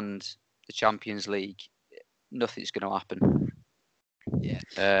and the Champions League, nothing's going to happen. Yeah.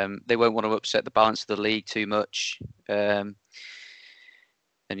 They won't want to upset the balance of the league too much. And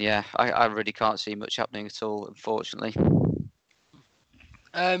yeah, I really can't see much happening at all, unfortunately.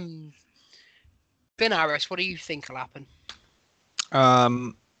 Ben Harris, what do you think will happen?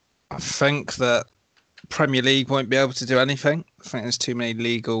 I think that Premier League won't be able to do anything. I think there's too many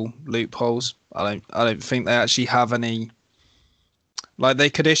legal loopholes. I don't think they actually have any. Like, they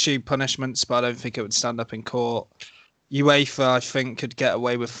could issue punishments, but I don't think it would stand up in court. UEFA, I think, could get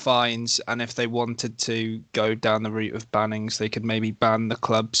away with fines, and if they wanted to go down the route of bannings, they could maybe ban the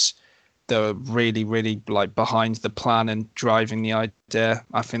clubs that are really, really like behind the plan and driving the idea.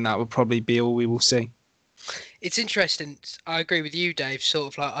 I think that would probably be all we will see. It's interesting. I agree with you, Dave.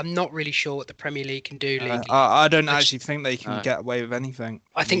 Sort of like, I'm not really sure what the Premier League can do legally. I don't actually think they can get away with anything.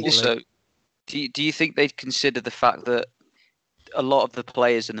 I think also, do you think they'd consider the fact that a lot of the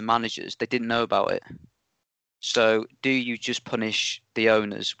players and the managers, they didn't know about it? So do you just punish the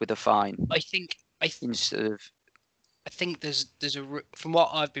owners with a fine? I think instead of. I think there's from what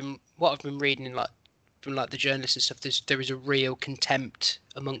I've been reading from the journalists and stuff, there is a real contempt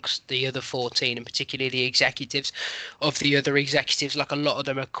amongst the other 14, and particularly the executives of the other executives. Like, a lot of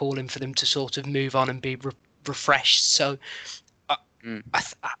them are calling for them to sort of move on and be refreshed. So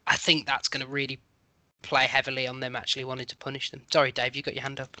I think that's going to really play heavily on them actually wanting to punish them. Sorry, Dave, you got your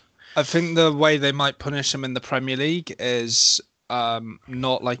hand up. I think the way they might punish them in the Premier League is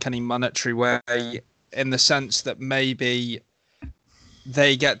not like any monetary way, in the sense that maybe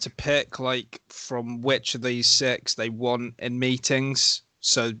they get to pick like from which of these 6 they want in meetings.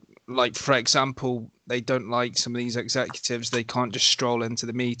 So, like, for example, they don't like some of these executives. They can't just stroll into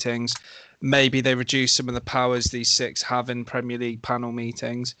the meetings. Maybe they reduce some of the powers these 6 have in Premier League panel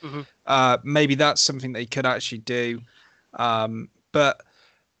meetings. Maybe that's something they could actually do. But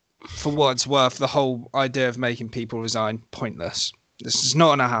for what it's worth, the whole idea of making people resign, pointless. This is not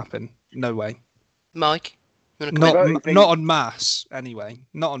going to happen. No way. Mike? Not en masse, anyway.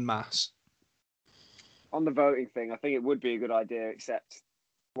 Not en masse. On the voting thing, I think it would be a good idea, except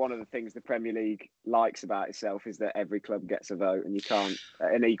one of the things the Premier League likes about itself is that every club gets a vote, and you can't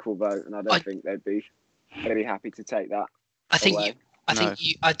an equal vote, and I don't think they'd be happy to take that.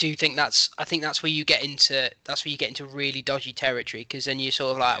 I do think that's where you get into really dodgy territory, because then you're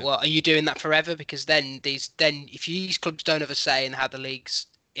sort of like, well, are you doing that forever? Because then if these clubs don't have a say in how the league's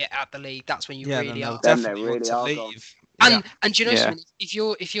at the league, that's when you really are. Then they really are leave. And do you know something?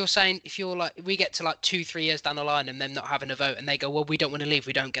 If you're like, we get to like 2-3 years down the line and them not having a vote, and they go, well, we don't want to leave,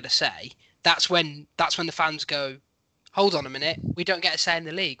 we don't get a say. That's when the fans go, hold on a minute, we don't get a say in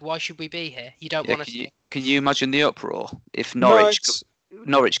the league. Why should we be here? You don't want us. Can you imagine the uproar if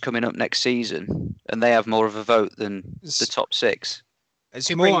Norwich coming up next season and they have more of a vote than the top 6?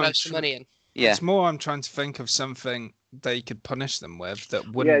 It's more most of the money in. Yeah, it's more. I'm trying to think of something they could punish them with that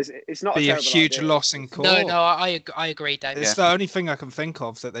wouldn't it's not be a huge idea. loss in court. No, I agree, Dave. It's the only thing I can think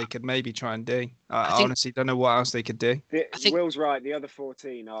of that they could maybe try and do. I honestly don't know what else they could do. Will's right. The other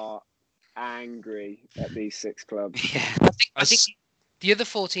 14 are angry at these 6 clubs. Yeah, I think the other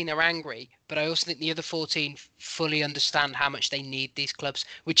 14 are angry, but I also think the other 14 fully understand how much they need these clubs,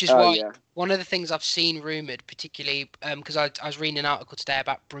 which is why one of the things I've seen rumoured, particularly because I was reading an article today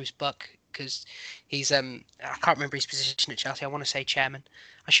about Bruce Buck, because he's I can't remember his position at Chelsea. I want to say chairman.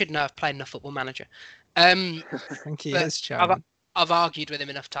 I should know. I've played enough Football Manager. I think he is chairman. I've argued with him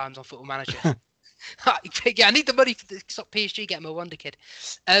enough times on Football Manager. Yeah, I need the money to stop PSG getting my wonder kid.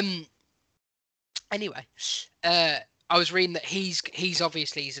 Anyway, I was reading that he's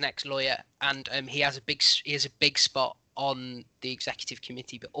an ex-lawyer, and he has a big spot on the executive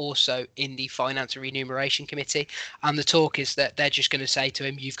committee, but also in the finance and remuneration committee. And the talk is that they're just going to say to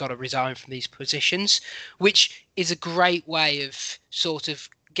him, you've got to resign from these positions, which is a great way of sort of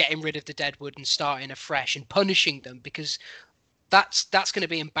getting rid of the deadwood and starting afresh and punishing them, because that's going to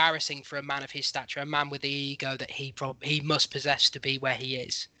be embarrassing for a man of his stature, a man with the ego that he must possess to be where he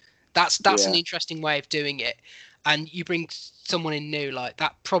is. That's an interesting way of doing it. And you bring someone in new, like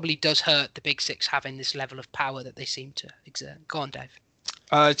that probably does hurt the big 6 having this level of power that they seem to exert. Go on,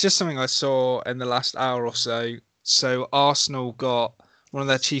 Dave. Just something I saw in the last hour or so. So Arsenal got one of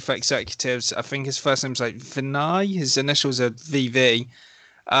their chief executives, I think his first name's like Vinay, his initials are VV,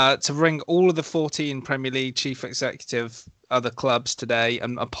 to ring all of the 14 Premier League chief executive other clubs today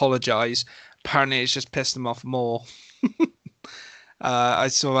and apologise. Apparently it's just pissed them off more. I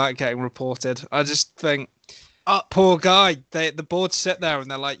saw that getting reported. I just think, poor guy. The board sit there and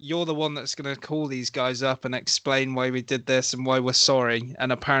they're like, you're the one that's going to call these guys up and explain why we did this and why we're sorry.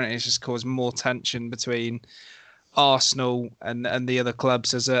 And apparently it's just caused more tension between Arsenal and the other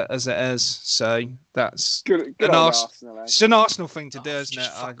clubs as it is. So that's good Arsenal, eh? It's an Arsenal thing to do, isn't it?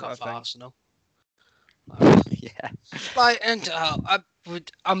 I think. Arsenal. Yeah. Like, and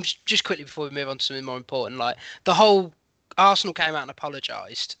I'm just quickly before we move on to something more important. Like the whole Arsenal came out and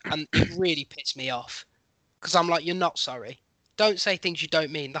apologised, and it really pissed me off. Because I'm like, you're not sorry. Don't say things you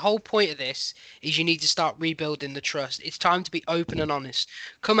don't mean. The whole point of this is you need to start rebuilding the trust. It's time to be open and honest.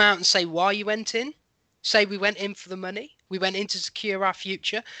 Come out and say why you went in. Say we went in for the money. We went in to secure our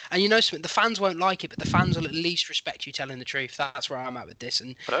future. And you know something, the fans won't like it, but the fans will at least respect you telling the truth. That's where I'm at with this.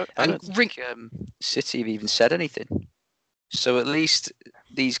 And I don't think City have even said anything. So at least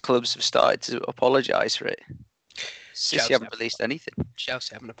these clubs have started to apologise for it. City haven't released anything.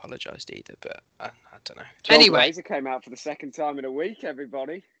 Chelsea haven't apologised either, but I don't know. Joel Anyway, Glazer came out for the second time in a week.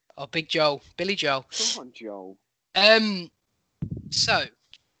 Everybody. Oh, Big Joel, Billy Joel. Come on, Joel. So.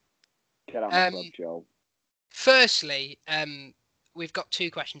 Get out of the club, Joel. Firstly, we've got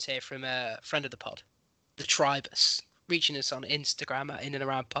 2 questions here from a friend of the pod, the Tribus, reaching us on Instagram at In and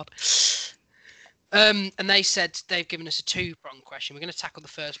Around Pod. And they said they've given us a 2-pronged question. We're going to tackle the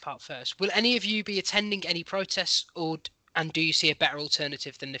first part first. Will any of you be attending any protests, and do you see a better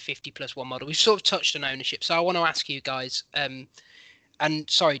alternative than the 50+1 model? We've sort of touched on ownership, so I want to ask you guys. And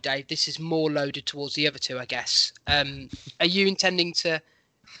sorry, Dave, this is more loaded towards the other 2, I guess. Are you intending to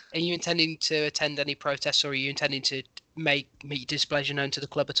attend any protests, or are you intending to make your displeasure known to the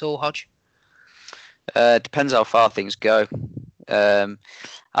club at all, Hodge? Depends how far things go.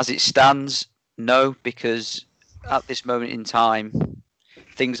 As it stands, no, because at this moment in time,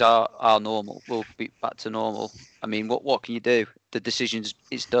 things are normal. We'll be back to normal. I mean, what can you do? The decision's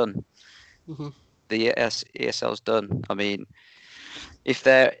it's done. Mm-hmm. the ESL's done. I mean, if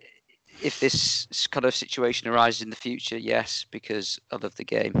this kind of situation arises in the future, yes, because I love the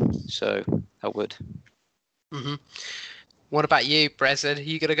game, so I would. Mm-hmm. What about you, Brezard? Are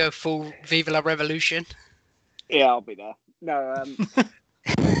you gonna go full Viva la Revolution? Yeah, I'll be there. No,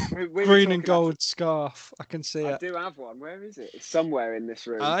 green and gold scarf. I can see it. I do have one. Where is it? It's somewhere in this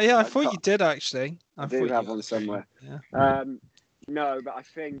room. Yeah, I thought you did actually. I do have one somewhere. Yeah. No, but I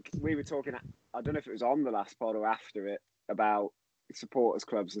think we were talking. I don't know if it was on the last pod or after it about supporters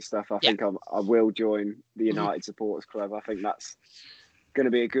clubs and stuff. I think I will join the United Supporters Club. I think that's going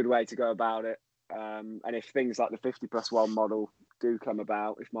to be a good way to go about it. And if things like the 50+1 model do come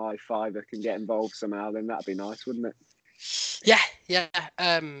about, if my fiver can get involved somehow, then that'd be nice, wouldn't it? Yeah.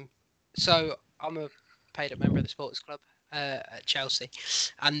 So I'm a paid up member of the Supporters Club at Chelsea,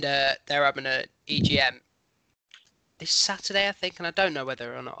 and they're having an EGM this Saturday, I think, and I don't know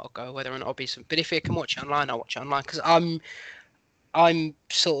whether or not I'll go, whether or not I'll be some. But if I can watch it online, I'll watch it online because I'm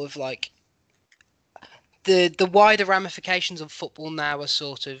sort of like the wider ramifications of football now are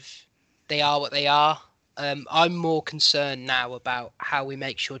sort of they are what they are. I'm more concerned now about how we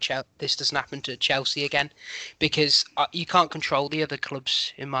make sure this doesn't happen to Chelsea again, because you can't control the other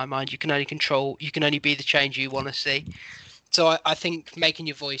clubs. In my mind, you can only be the change you want to see. So I think making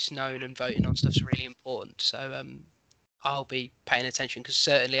your voice known and voting on stuff's really important. So I'll be paying attention because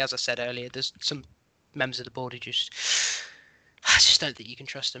certainly, as I said earlier, there's some members of the board who I just don't think you can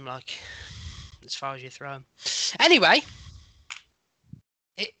trust them. Like as far as you throw them. Anyway,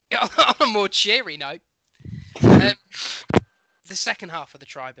 on a more cheery note. The second half of the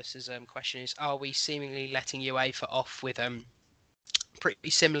Tribus' question is: are we seemingly letting UEFA off with pretty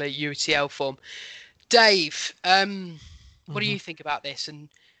similar UTL form? Dave, what do you think about this? And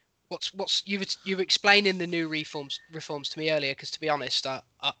what's you've explaining the new reforms to me earlier? Because to be honest,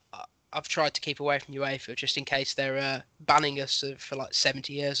 I've tried to keep away from UEFA just in case they're banning us for like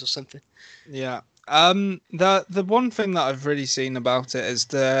 70 years or something. Yeah. The one thing that I've really seen about it is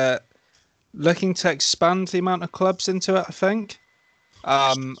they're looking to expand the amount of clubs into it. I think.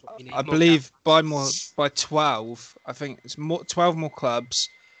 I believe by 12. I think it's 12 more clubs.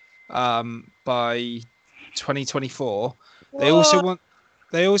 By 2024. They also want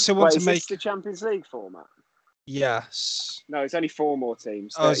to make this the Champions League format. Yes. No, it's only 4 more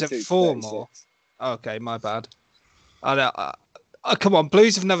teams. Oh, is it 4 more? Okay, my bad. Come on,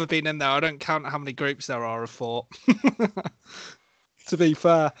 Blues have never been in there. I don't count how many groups there are of 4. To be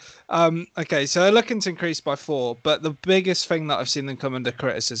fair. Okay, so they're looking to increase by 4, but the biggest thing that I've seen them come under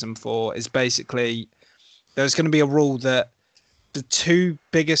criticism for is basically there's going to be a rule that the 2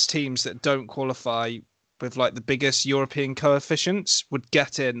 biggest teams that don't qualify with like the biggest European coefficients would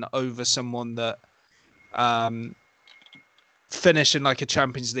get in over someone that finish in like a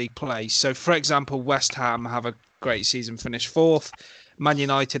Champions League place. So, for example, West Ham have a great season, finish 4th. Man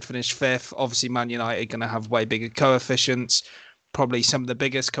United finish 5th. Obviously, Man United going to have way bigger coefficients. Probably some of the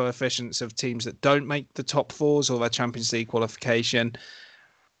biggest coefficients of teams that don't make the top 4s or their Champions League qualification.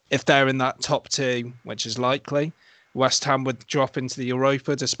 If they're in that top 2, which is likely, West Ham would drop into the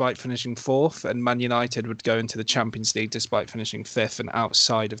Europa despite finishing 4th, and Man United would go into the Champions League despite finishing 5th and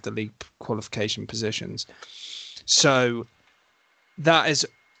outside of the league qualification positions. So that is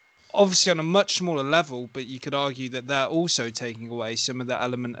obviously on a much smaller level, but you could argue that they're also taking away some of the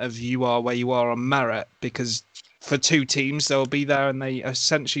element of you are where you are on merit, because for 2 teams they'll be there and they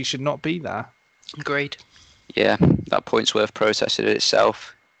essentially should not be there. Agreed. Yeah, that point's worth processing in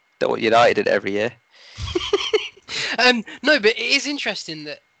itself. That's what United did every year. No, but it is interesting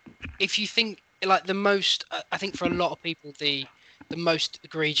that if you think like the most, I think for a lot of people, the most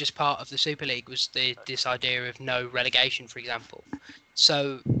egregious part of the Super League was this idea of no relegation, for example.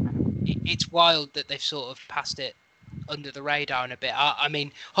 So it's wild that they've sort of passed it under the radar in a bit. I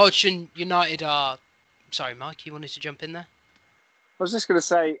mean, Hodgson United are. Sorry, Mike, you wanted to jump in there? I was just going to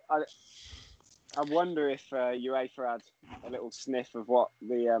say, I wonder if UEFA had a little sniff of what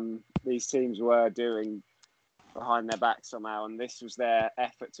these teams were doing behind their back somehow, and this was their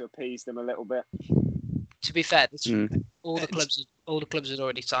effort to appease them a little bit. To be fair, all the clubs had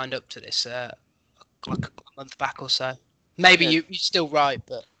already signed up to this like a month back or so. Maybe you're still right,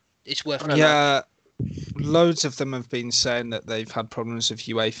 but it's worth. Yeah, loads of them have been saying that they've had problems with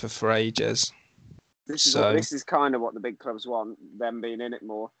UEFA for ages. This is kind of what the big clubs want, them being in it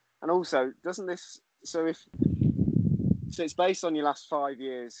more. And also, doesn't this? So it's based on your last 5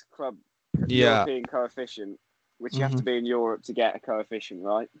 years club European coefficient, which you have to be in Europe to get a coefficient,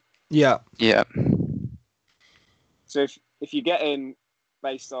 right? Yeah. Yeah. So if you get in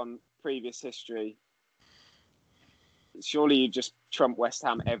based on previous history, surely you just trump West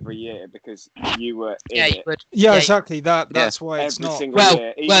Ham every year because you were in Yeah, it you would. Yeah, Yeah, exactly. That's why it's every not. single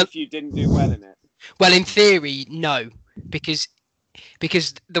year, even if you didn't do well in it. Well, in theory, no, because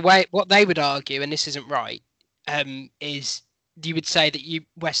the way what they would argue, and this isn't right, is you would say that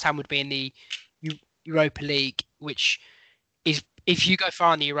West Ham would be in the Europa League, which is if you go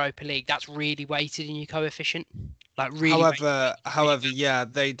far in the Europa League, that's really weighted in your coefficient. Like really. However, yeah,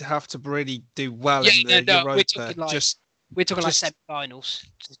 they'd have to really do well Yeah, in the Europa. We're talking like semi-finals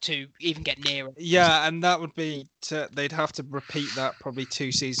to even get nearer. Yeah, and that would be they'd have to repeat that probably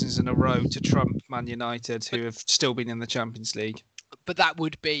 2 seasons in a row to trump Man United, who have still been in the Champions League. But that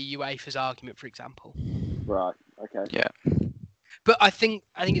would be UEFA's argument, for example. Right. Okay. Yeah. But I think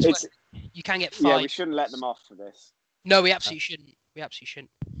it's you can get 5. Yeah, we shouldn't let them off for this. No, we absolutely shouldn't. We absolutely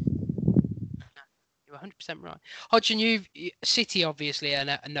shouldn't. You're 100% right. Hodgson, City obviously are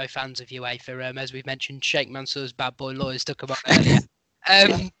no fans of UEFA, as we've mentioned. Sheikh Mansour's bad boy lawyers took about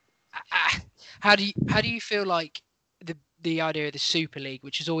earlier. How do you feel like the idea of the Super League,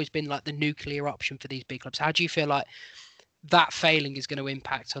 which has always been like the nuclear option for these big clubs, how do you feel like that failing is going to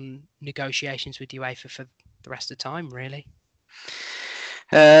impact on negotiations with UEFA for the rest of the time? Really?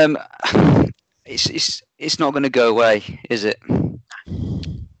 It's not going to go away, is it?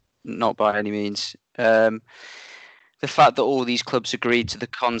 Not by any means. The fact that all these clubs agreed to the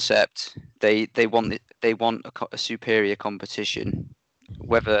concept, they want a superior competition.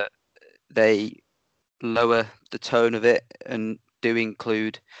 Whether they lower the tone of it and do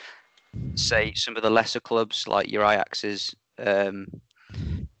include, say, some of the lesser clubs like your Ajaxes,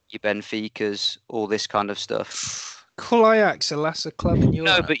 your Benficas, all this kind of stuff. Call Ajax a lesser club in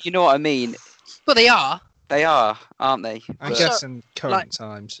Europe. No, but you know what I mean. But they are. They are, aren't they? I guess in current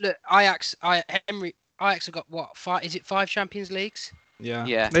times. Look, Ajax have got what? 5? Is it 5 Champions Leagues?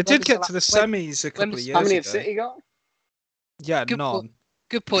 Yeah. They did get to the semis a couple of years ago. How many have City got? Yeah, none.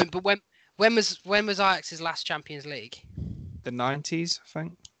 Good point. But when was Ajax's last Champions League? The 90s, I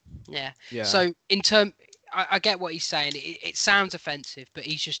think. Yeah. Yeah. So I get what he's saying. It sounds offensive, but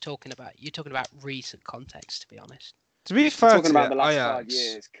you're talking about recent context, to be honest. To be fair, talking about the last 5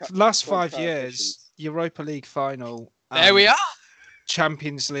 years. Last 5 years, Europa League final. There we are.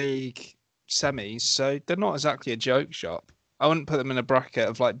 Champions League semis, so they're not exactly a joke shop. I wouldn't put them in a bracket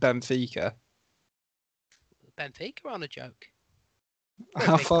of like Benfica. Benfica are on a joke.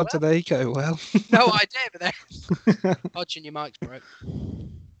 How far do they go? Well, no idea, but they're watching your mic's broke.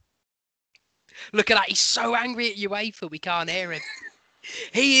 Look at that! He's so angry at UEFA, we can't hear him.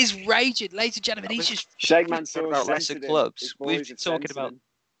 He is raging, ladies and gentlemen. He's just Sheikh Mansour about lesser clubs. We've been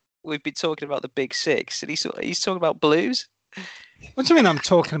talking about the Big Six, and he's talking about Blues. What do you mean? I'm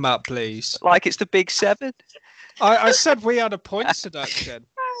talking about Blues? Like it's the Big Seven. I said we had a points deduction,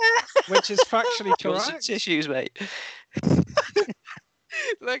 which is factually correct. Issues, mate.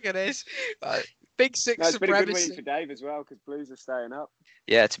 Look at this. Big Six It's been a good supremacy. week for Dave as well because Blues are staying up.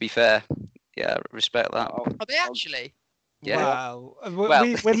 Yeah, to be fair. Yeah, respect that. Are they actually? Yeah. Wow.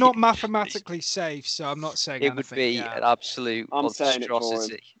 Well, We're not mathematically safe, so I'm not saying it anything. would be an absolute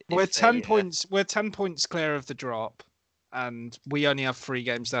monstrosity. We're 10 points. We're 10 points clear of the drop, and we only have 3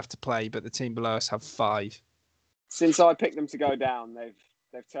 games left to play. But the team below us have 5. Since I picked them to go down, they've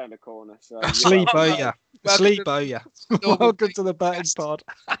turned a corner. So Sleep, Boya. Sleep, Boya. Welcome to the betting pod.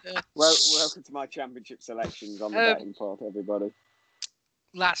 Welcome to my championship selections on the betting pod, everybody.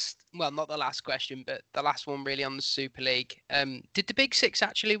 Not the last question, but the last one really on the Super League. Did the Big Six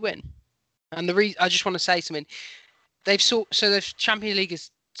actually win? And the reason I just want to say something. The Champions League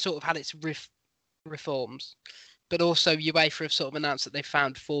has sort of had its reforms, but also UEFA have sort of announced that they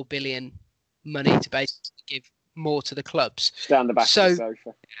found 4 billion money to basically give more to the clubs. Stand the back of the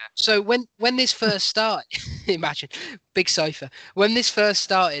sofa. So when this first started, imagine big sofa. When this first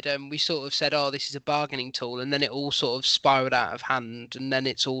started, we sort of said, "Oh, this is a bargaining tool," and then it all sort of spiraled out of hand, and then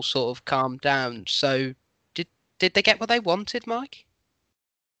it's all sort of calmed down. So, did they get what they wanted, Mike?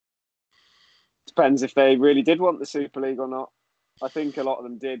 Depends if they really did want the Super League or not. I think a lot of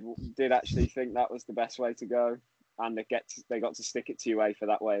them did actually think that was the best way to go, and they got to stick it to UEFA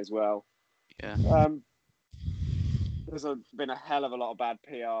that way as well. Yeah. There's been a hell of a lot of bad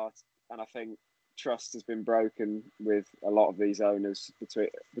PR, and I think trust has been broken with a lot of these owners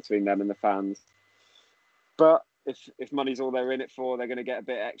between them and the fans. But if money's all they're in it for, they're going to get a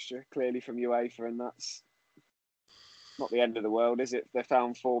bit extra, clearly, from UEFA, and that's not the end of the world, is it? They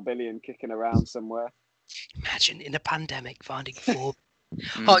found 4 billion kicking around somewhere. Imagine in a pandemic finding 4.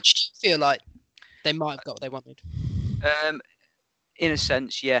 Oh, do you feel like they might have got what they wanted? In a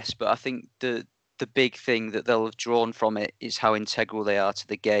sense, yes, but I think the big thing that they'll have drawn from it is how integral they are to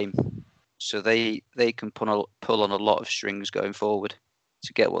the game. so they can pull on a lot of strings going forward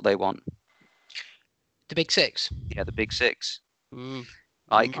to get what they want. The Big Six. Yeah, the Big Six. Mm.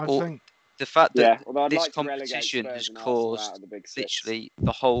 Like I think the fact that although I'd this like to relegate competition Spurs has and Arsenal out caused of the Big Six. literally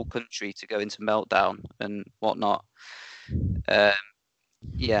the whole country to go into meltdown and whatnot.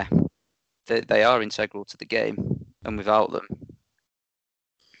 Yeah, they are integral to the game, and without them,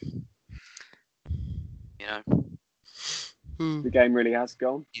 you know, The game really has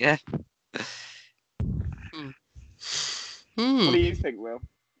gone. yeah. What do you think, Will,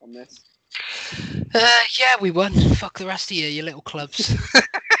 on this? Yeah, we won. Fuck the rest of you little clubs.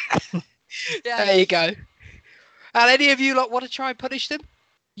 Yeah, there you go. And any of you lot want to try and punish them?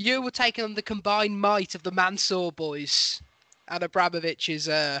 You were taking on the combined might of the Mansour boys and Abramovich's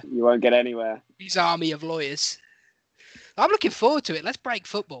You won't get anywhere. his army of lawyers. I'm looking forward to it. Let's break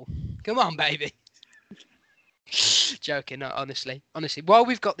football. Come on, baby. Joking, no, honestly. While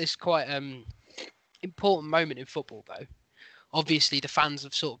we've got this quite important moment in football, though, obviously the fans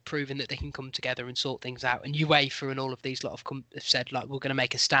have sort of proven that they can come together and sort things out, and UEFA and all of these lot have said, like, we're going to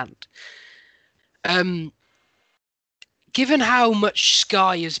make a stand. Given how much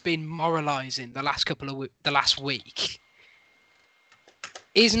Sky has been moralising the last week,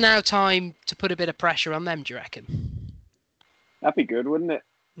 is now time to put a bit of pressure on them, do you reckon? That'd be good, wouldn't it?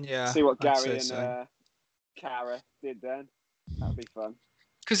 Yeah. See what I'd Gary say and Cara did then. That'd be fun.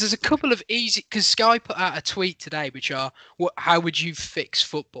 Because there's a couple of easy... Because Sky put out a tweet today, which are, how would you fix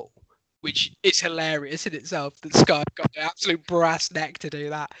football? Which is hilarious in itself, that Sky got the absolute brass neck to do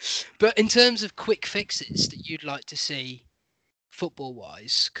that. But in terms of quick fixes that you'd like to see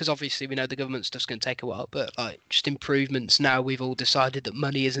football-wise, because obviously we know the government stuff's going to take a while, but like just improvements now we've all decided that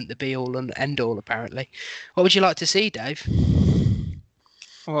money isn't the be-all and end-all, apparently. What would you like to see, Dave?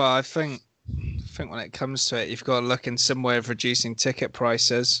 Well, I think when it comes to it, you've got to look in some way of reducing ticket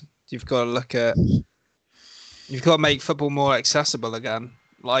prices. You've got to make football more accessible again.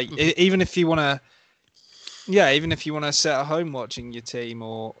 Like even if you want to sit at home watching your team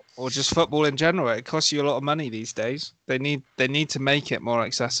or just football in general, it costs you a lot of money these days. They need to make it more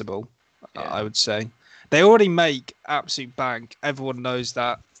accessible. Yeah. I would say they already make absolute bank. Everyone knows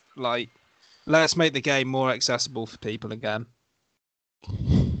that. Like, let's make the game more accessible for people again.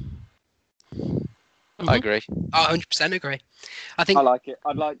 I agree. I 100% agree. I like it.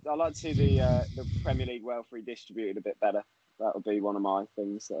 I'd like to see the Premier League welfare distributed a bit better. That would be one of my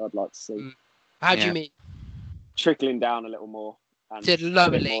things that I'd like to see. How do you mean? Trickling down a little more. And to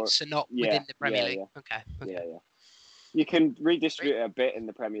lower leagues, so not within the Premier League. Yeah. Okay. Yeah. You can redistribute it a bit in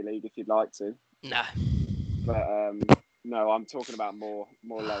the Premier League if you'd like to. No. But no, I'm talking about more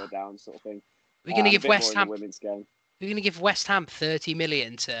lower down sort of thing. We're going to give West Ham women's game. We're going to give West Ham 30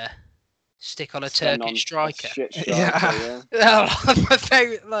 million to stick on a Turkish striker. Yeah. My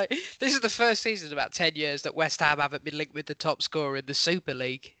favourite, like, this is the first season in about 10 years that West Ham haven't been linked with the top scorer in the Super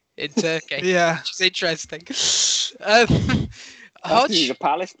League in Turkey. Yeah. Which is interesting. He's a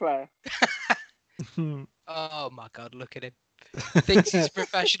Palace player. Oh my God, look at him. Thinks he's a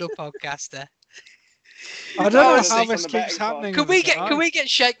professional podcaster. I don't know how this keeps happening. Can we get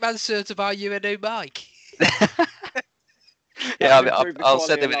Sheikh Mansour to buy you a new mic? Yeah, I'll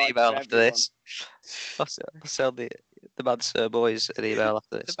send him an email after this. I'll send the Mansour boys an email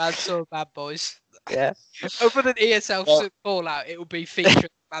after this. The Mansour Bad Boys. Yeah. Other than ESL Fallout, it will be featuring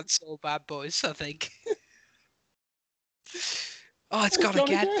Mansour Bad Boys, I think. Oh, it's gone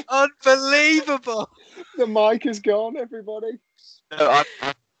again. Unbelievable. The mic is gone, everybody. No,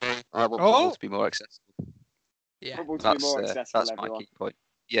 I want football to be more accessible. Yeah, that's my key point.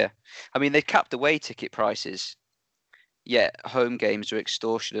 Yeah, I mean they capped away ticket prices. Yet home games are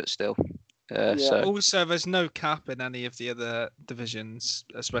extortionate still. So also, there's no cap in any of the other divisions,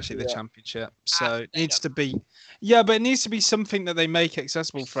 especially the Championship. So it needs to be, but it needs to be something that they make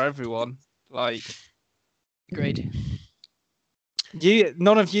accessible for everyone. Like, agreed.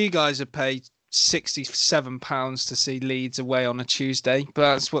 None of you guys have paid £67 to see Leeds away on a Tuesday, but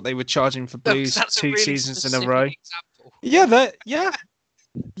that's what they were charging for Blues two seasons in a row. Example.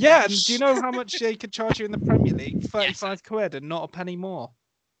 Yeah, and do you know how much they could charge you in the Premier League? 35 quid and not a penny more.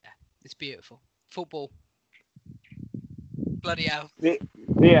 Yeah, it's beautiful. Football. Bloody hell. The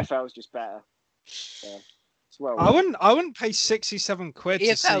EFL is just better. Yeah. Well, I wouldn't pay 67 quid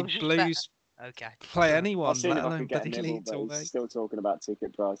to see Blues play anyone, let alone Leeds all day. Still talking about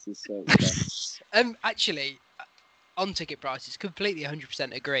ticket prices. So, actually, on ticket prices, completely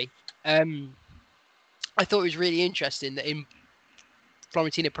 100% agree. I thought it was really interesting that in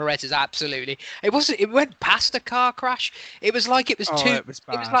Florentino Perez is absolutely. It went past a car crash. It was like it was It was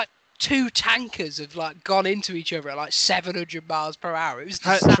like two tankers have like gone into each other at like 700 miles per hour. It was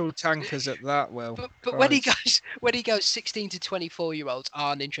petrol tankers at that. Well, but when he goes 16 to 24-year-olds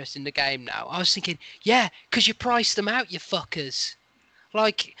aren't interested in the game now. I was thinking, yeah, because you priced them out, you fuckers.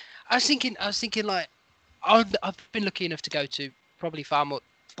 Like I was thinking like I've been lucky enough to go to probably far more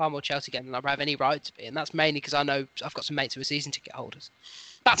Chelsea games than I have any right to be, and that's mainly because I know I've got some mates who are season ticket holders.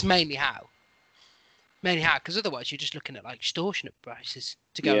 That's mainly how. Because otherwise you're just looking at like extortionate prices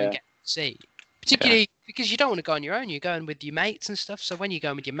to go and get a seat. Particularly because you don't want to go on your own. You're going with your mates and stuff. So when you're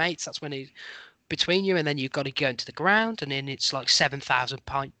going with your mates, that's when it's between you, and then you've got to go into the ground, and then it's like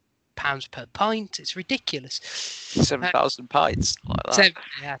 £7,000 per pint. It's ridiculous. 7,000 pints like that.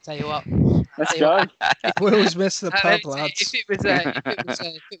 I tell you what. Let's go. Will's missed the pub, lads. If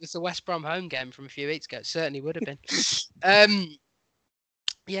it was the West Brom home game from a few weeks ago, it certainly would have been.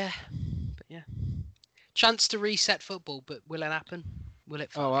 Yeah. Chance to reset football, but will it happen? Will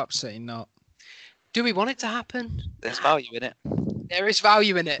it? Oh, absolutely not. Do we want it to happen? There's value in it. There is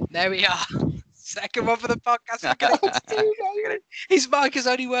value in it. There we are. Second one for the podcast. His mic has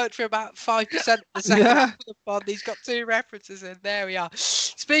only worked for about 5% of the second half of the pod. He's got 2 references in. There we are.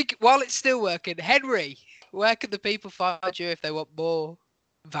 While it's still working, Henry, where can the people find you if they want more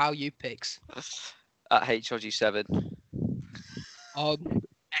value picks? At HRG7. On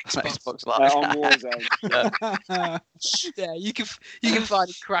Xbox Live. On Warzone. Yeah, you can find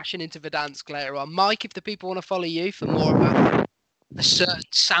it crashing into Verdansk later on. Mike, if the people want to follow you for more about a certain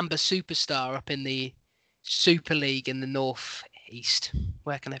Samba superstar up in the Super League in the North East,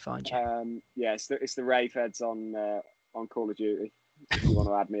 where can they find you? It's the Rave Heads on Call of Duty. If you want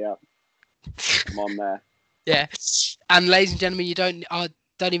to add me up, I'm on there. Yeah, and ladies and gentlemen, you don't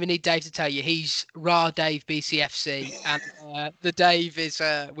even need Dave to tell you. He's Ra Dave BCFC, and the Dave is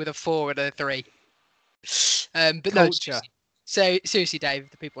with a 4 and a 3. But Culture. No, seriously, Dave,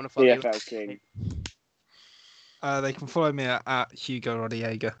 if the people want to follow you. EFL King. They can follow me at Hugo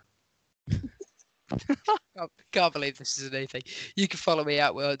Rodiega. Can't believe this is a new thing. You can follow me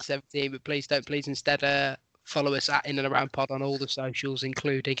at World17, but please instead follow us at In and Around Pod on all the socials,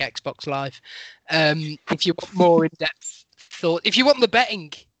 including Xbox Live. If you want more in-depth thought, if you want the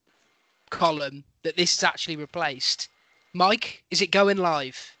betting column that this is actually replaced, Mike, is it going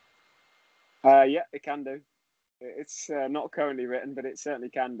live? Yeah, it can do. It's not currently written, but it certainly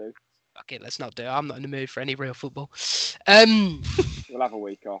can do. Okay, let's not do it. I'm not in the mood for any real football. We'll have a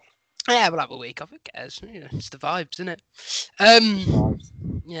week off. Yeah, we'll have a week off. Who cares? It's the vibes, isn't it? Vibes.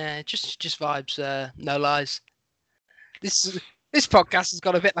 Yeah, just vibes. No lies. This podcast has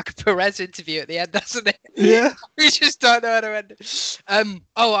got a bit like a Perez interview at the end, doesn't it? Yeah. We just don't know how to end it.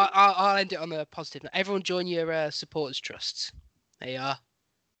 I'll end it on a positive note. Everyone join your supporters trusts. There you are.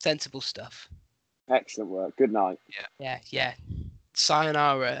 Sensible stuff. Excellent work. Good night. Yeah.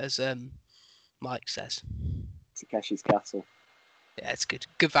 Sayonara, as Mike says. Takeshi's Castle. Yeah, it's good.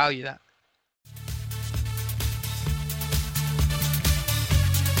 Good value, that.